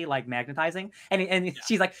something easy like magnetizing. And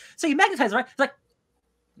she's like, so you magnetize, right? It's like,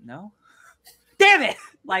 no. Damn it!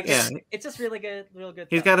 Like it's just really good, real good.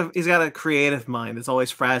 He's got a creative mind. It's always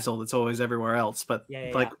frazzled. It's always everywhere else, but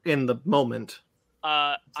in the moment.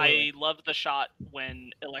 I love the shot when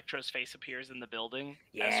Electro's face appears in the building.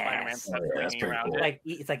 Yes. As Spider-Man's hanging around cool.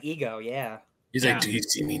 It's like ego, yeah. He's like, do you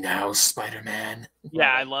see me now, Spider-Man?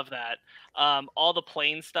 Yeah, I love that. All the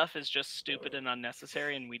plane stuff is just stupid and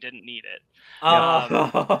unnecessary, and we didn't need it.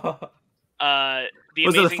 Was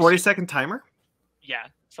it a 40-second timer? Yeah,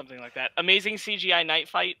 something like that. Amazing CGI night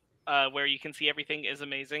fight. Where you can see everything is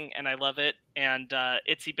amazing, and I love it. And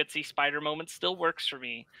itsy bitsy spider moment still works for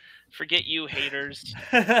me. Forget you, haters.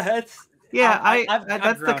 That's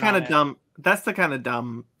the kind of dumb. That's the kind of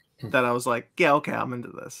dumb that I was like, yeah, okay, I'm into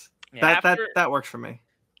this. Yeah. That works for me.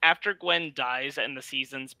 After Gwen dies and the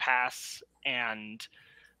seasons pass, and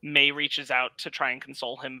May reaches out to try and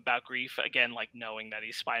console him about grief again, like knowing that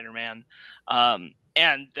he's Spider-Man.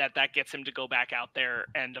 And that gets him to go back out there,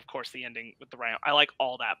 and of course the ending with the Rhino. I like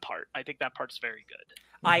all that part. I think that part's very good.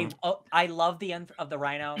 I love the end of the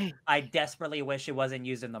Rhino. I desperately wish it wasn't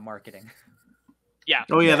used in the marketing. Yeah.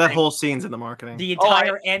 Oh yeah, that whole scene's in the marketing. The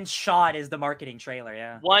entire end shot is the marketing trailer.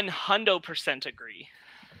 Yeah. 100% agree.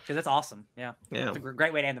 Because that's awesome. Yeah. It's a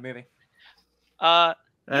great way to end the movie.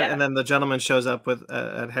 And then the gentleman shows up with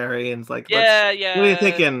at Harry and's like, yeah. What are you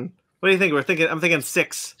thinking? What do you think? I'm thinking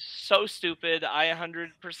 6. So stupid. I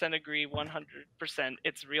 100% agree. 100%.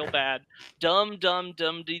 It's real bad. Dumb.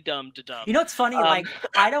 You know what's funny? Like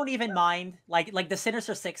I don't even mind. Like the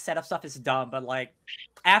Sinister Six setup stuff is dumb, but like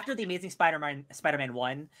after the Amazing Spider-Man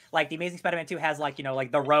 1, like the Amazing Spider-Man 2 has like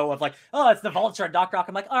like the row of like, oh, it's the Vulture and Doc Ock.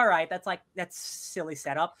 I'm like, all right, that's silly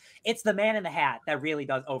setup. It's the Man in the Hat that really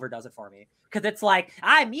overdoes it for me. Because it's like,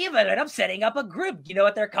 I'm evil and I'm setting up a group. You know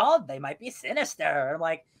what they're called? They might be sinister. And I'm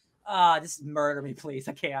like, just murder me, please.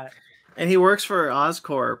 I can't. And he works for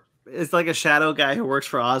Oscorp. It's like a shadow guy who works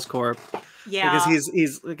for Oscorp. Yeah.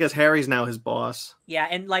 Because Harry's now his boss. Yeah,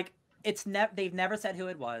 and like they've never said who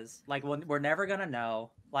it was. Like we're never gonna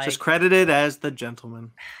know. Like just credited as the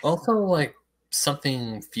gentleman. Also, like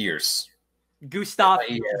something fierce. Gustav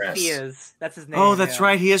Fierce. That's his name. Oh, that's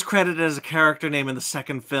right. He is credited as a character name in the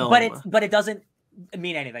second film. But it doesn't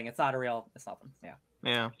mean anything. It's not him. Yeah.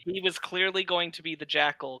 Yeah. He was clearly going to be the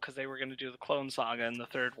Jackal because they were going to do the Clone Saga in the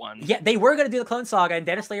third one. Yeah, they were going to do the Clone Saga, and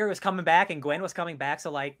Dennis Leary was coming back, and Gwen was coming back. So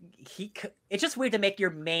like it's just weird to make your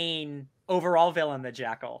main overall villain the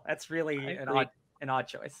Jackal. That's really an odd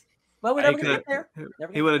choice. Well, we're never going to get there.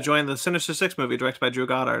 He would have joined the Sinister Six movie directed by Drew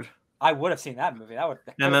Goddard. I would have seen that movie.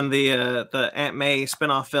 And then the Aunt May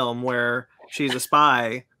spin-off film where she's a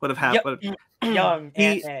spy would have happened. Young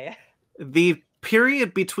Aunt May. The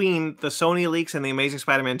period between the Sony leaks and the Amazing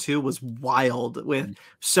Spider-Man 2 was wild, with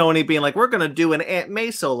Sony being like, we're gonna do an Aunt May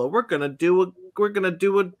solo, we're gonna do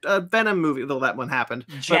a Venom movie, though that one happened.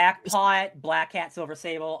 Jackpot, Black Cat, Silver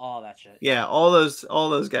Sable, all that shit. Yeah, all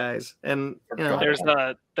those guys. And there's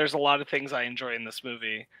a lot of things I enjoy in this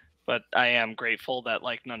movie, but I am grateful that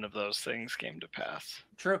like none of those things came to pass.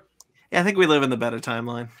 True. Yeah, I think we live in the better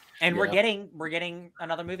timeline. And we're getting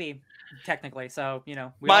another movie, technically. So, we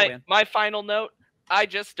all win. My final note, I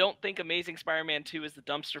just don't think Amazing Spider-Man 2 is the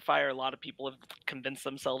dumpster fire a lot of people have convinced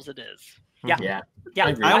themselves it is. Yeah.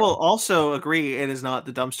 I will also agree it is not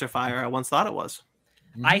the dumpster fire I once thought it was.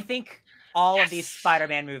 I think all of these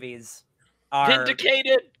Spider-Man movies are...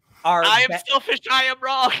 Vindicated! I am selfish, I am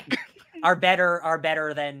wrong! are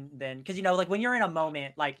better than because you know, like when you're in a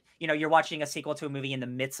moment, like you know, you're watching a sequel to a movie in the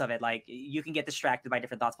midst of it, like you can get distracted by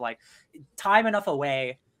different thoughts. But like time enough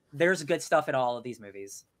away, there's good stuff in all of these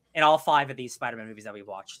movies, in all 5 of these Spider-Man movies that we've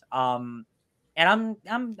watched. And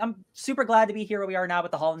I'm super glad to be here where we are now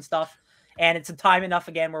with the Holland stuff. And it's time enough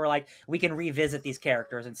again where we're like we can revisit these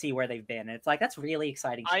characters and see where they've been. And it's like that's really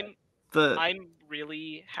exciting. I'm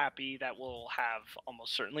really happy that we'll have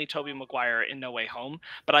almost certainly Tobey Maguire in No Way Home,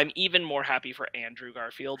 but I'm even more happy for Andrew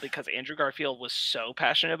Garfield because Andrew Garfield was so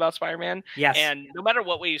passionate about Spider-Man. Yes. And no matter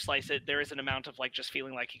what way you slice it, there is an amount of like just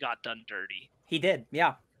feeling like he got done dirty. He did,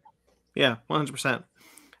 yeah. Yeah, 100%.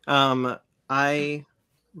 I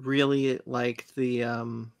really like the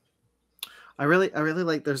I really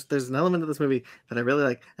like there's an element of this movie that I really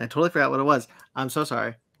like, and I totally forgot what it was. I'm so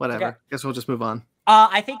sorry. Whatever. Okay. Guess we'll just move on.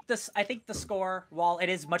 I think the score, while it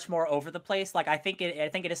is much more over the place, like I think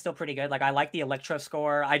it is still pretty good. Like I like the electro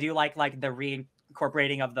score. I do like the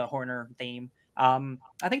reincorporating of the Horner theme. I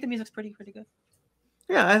think the music's pretty good.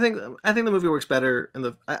 Yeah, I think the movie works better in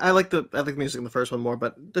the. I like the music in the first one more,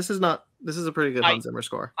 but this is a pretty good Hans Zimmer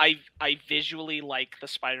score. I visually like the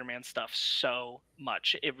Spider-Man stuff so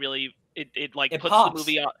much. It really it puts pops. the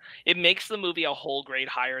movie out. It makes the movie a whole grade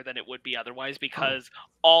higher than it would be otherwise because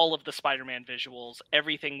all of the Spider-Man visuals,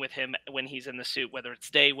 everything with him when he's in the suit, whether it's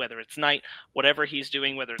day, whether it's night, whatever he's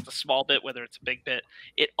doing, whether it's a small bit, whether it's a big bit,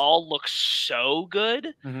 it all looks so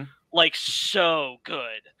good, like so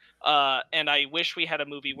good. And I wish we had a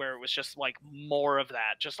movie where it was just like more of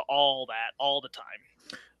that, just all that, all the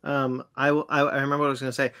time. I remember what I was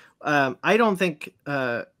going to say. I don't think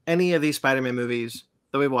any of these Spider-Man movies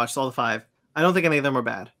that we watched, all the 5, I don't think any of them are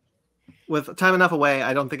bad. With Time Enough Away,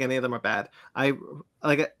 I don't think any of them are bad. I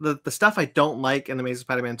like the stuff I don't like in Amazing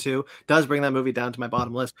Spider-Man 2 does bring that movie down to my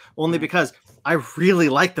bottom list, only because I really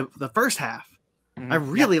like the first half. I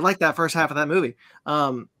really like that first half of that movie.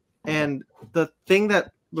 And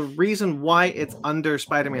the reason why it's under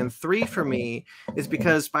Spider-Man 3 for me is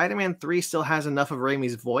because Spider-Man 3 still has enough of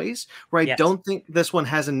Raimi's voice, where I don't think this one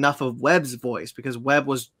has enough of Webb's voice, because Webb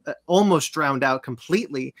was almost drowned out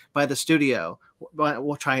completely by the studio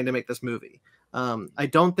while trying to make this movie. I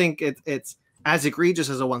don't think it's as egregious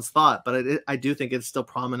as I once thought, but I do think it's still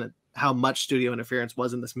prominent how much studio interference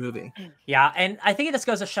was in this movie. Yeah, and I think it just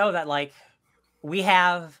goes to show that like we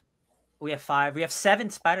have 7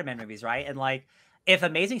 Spider-Man movies, right? And like if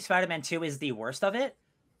Amazing Spider-Man 2 is the worst of it,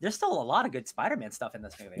 there's still a lot of good Spider-Man stuff in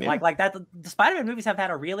this movie. Yeah. Like that, the Spider-Man movies have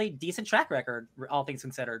had a really decent track record, all things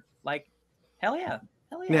considered. Like, hell yeah.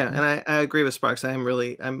 Yeah, and I agree with Sparks.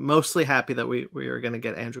 I'm mostly happy that we are going to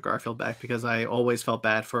get Andrew Garfield back, because I always felt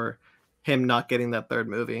bad for him not getting that 3rd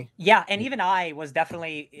movie. Yeah, and even I was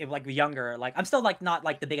definitely like younger. Like I'm still like not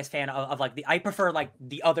like the biggest fan of like I prefer like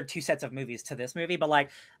the other 2 sets of movies to this movie, but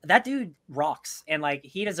like that dude rocks, and like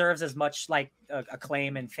he deserves as much like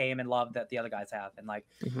acclaim and fame and love that the other guys have. And like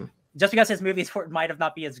just because his movies might have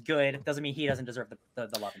not be as good doesn't mean he doesn't deserve the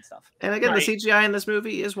love and stuff. And again, the CGI in this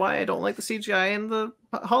movie is why I don't like the CGI in the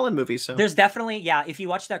Holland movies. So there's definitely, if you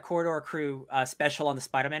watch that Corridor Crew special on the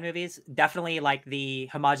Spider-Man movies, definitely like the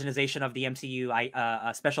homogenization of the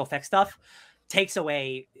MCU special effects stuff takes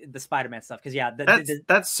away the Spider-Man stuff, because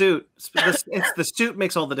that suit, it's the suit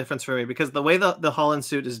makes all the difference for me, because the way the Holland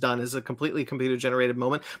suit is done is a completely computer generated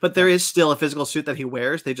moment, but there is still a physical suit that he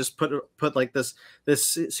wears. They just put like this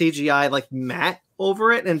CGI like mat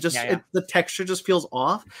over it, and just the texture just feels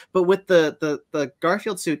off. But with the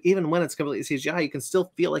Garfield suit, even when it's completely CGI, you can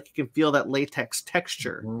still feel like you can feel that latex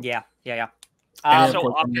texture.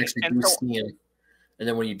 And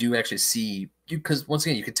then when you do actually see, because once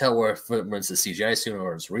again, you can tell when it's a CGI suit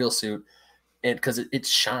or it's a real suit, and because it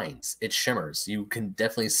shines, it shimmers. You can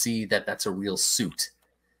definitely see that that's a real suit.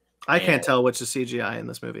 I can't tell which is CGI in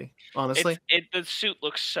this movie, honestly. The suit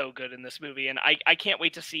looks so good in this movie, and I can't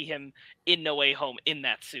wait to see him in No Way Home in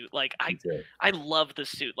that suit. Like I love the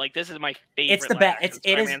suit. Like this is my favorite. It's the best.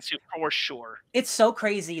 Spider-Man suit for sure. It's so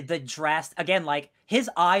crazy. The drastic, again, like his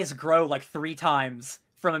eyes grow like 3 times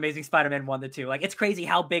from Amazing Spider-Man 1 to 2. Like it's crazy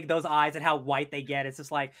how big those eyes and how white they get. It's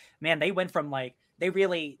just like, man, they went from like they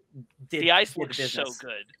really did. The eyes look so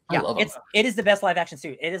good. Yeah, it is the best live action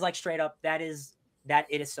suit. It is like straight up. It is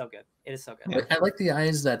so good. It is so good. I like the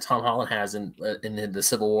eyes that Tom Holland has in the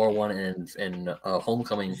Civil War one and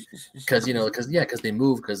Homecoming, because they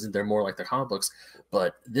move, because they're more like the comic books.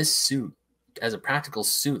 But this suit, as a practical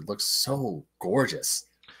suit, looks so gorgeous.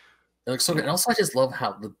 It looks so good. And also, I just love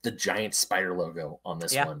how the giant spider logo on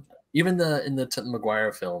this one. Even in the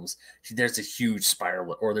Maguire films, there's a huge spider,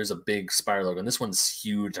 or there's a big spider logo. And this one's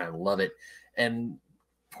huge, and I love it. And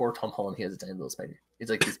poor Tom Holland, he has a tiny little spider. He's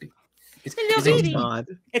like this big. Is Hello, it- baby. God.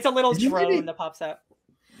 It's a little Is he drone baby? that pops out.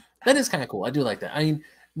 That is kind of cool. I do like that. I mean,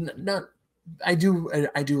 not. I do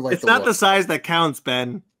like It's the not look. the size that counts,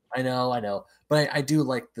 Ben. I know, but I do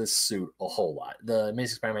like this suit a whole lot. The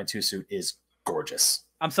Amazing Spider-Man 2 suit is gorgeous.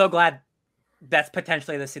 I'm so glad that's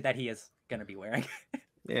potentially the suit that he is gonna be wearing.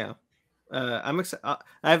 Yeah. I'm excited.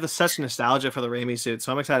 I have such nostalgia for the Raimi suit,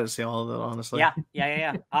 so I'm excited to see all of it. Honestly. Yeah.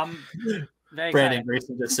 Very Brandon excited.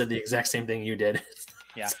 Grayson just said the exact same thing you did.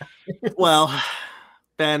 Yeah. Well,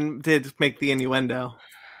 Ben did make the innuendo.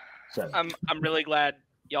 So, I'm really glad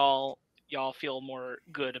y'all feel more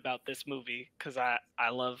good about this movie because I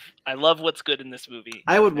love what's good in this movie.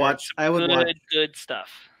 I would There's watch. some I would watch. good stuff.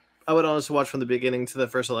 I would honestly watch from the beginning to the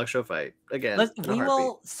first Electro fight again. Listen, in a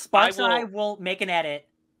heartbeat. Sparks and I will make an edit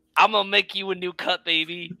I'm gonna make you a new cut,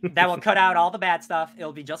 baby. that will cut out all the bad stuff.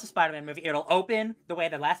 It'll be just a Spider-Man movie. It'll open the way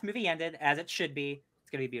the last movie ended, as it should be.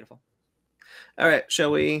 It's gonna be beautiful. All right,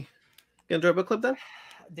 shall we get into our book club then?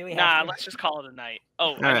 Do we have Nah, to? let's just call it a night. Oh,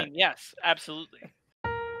 All I right. mean, yes, absolutely.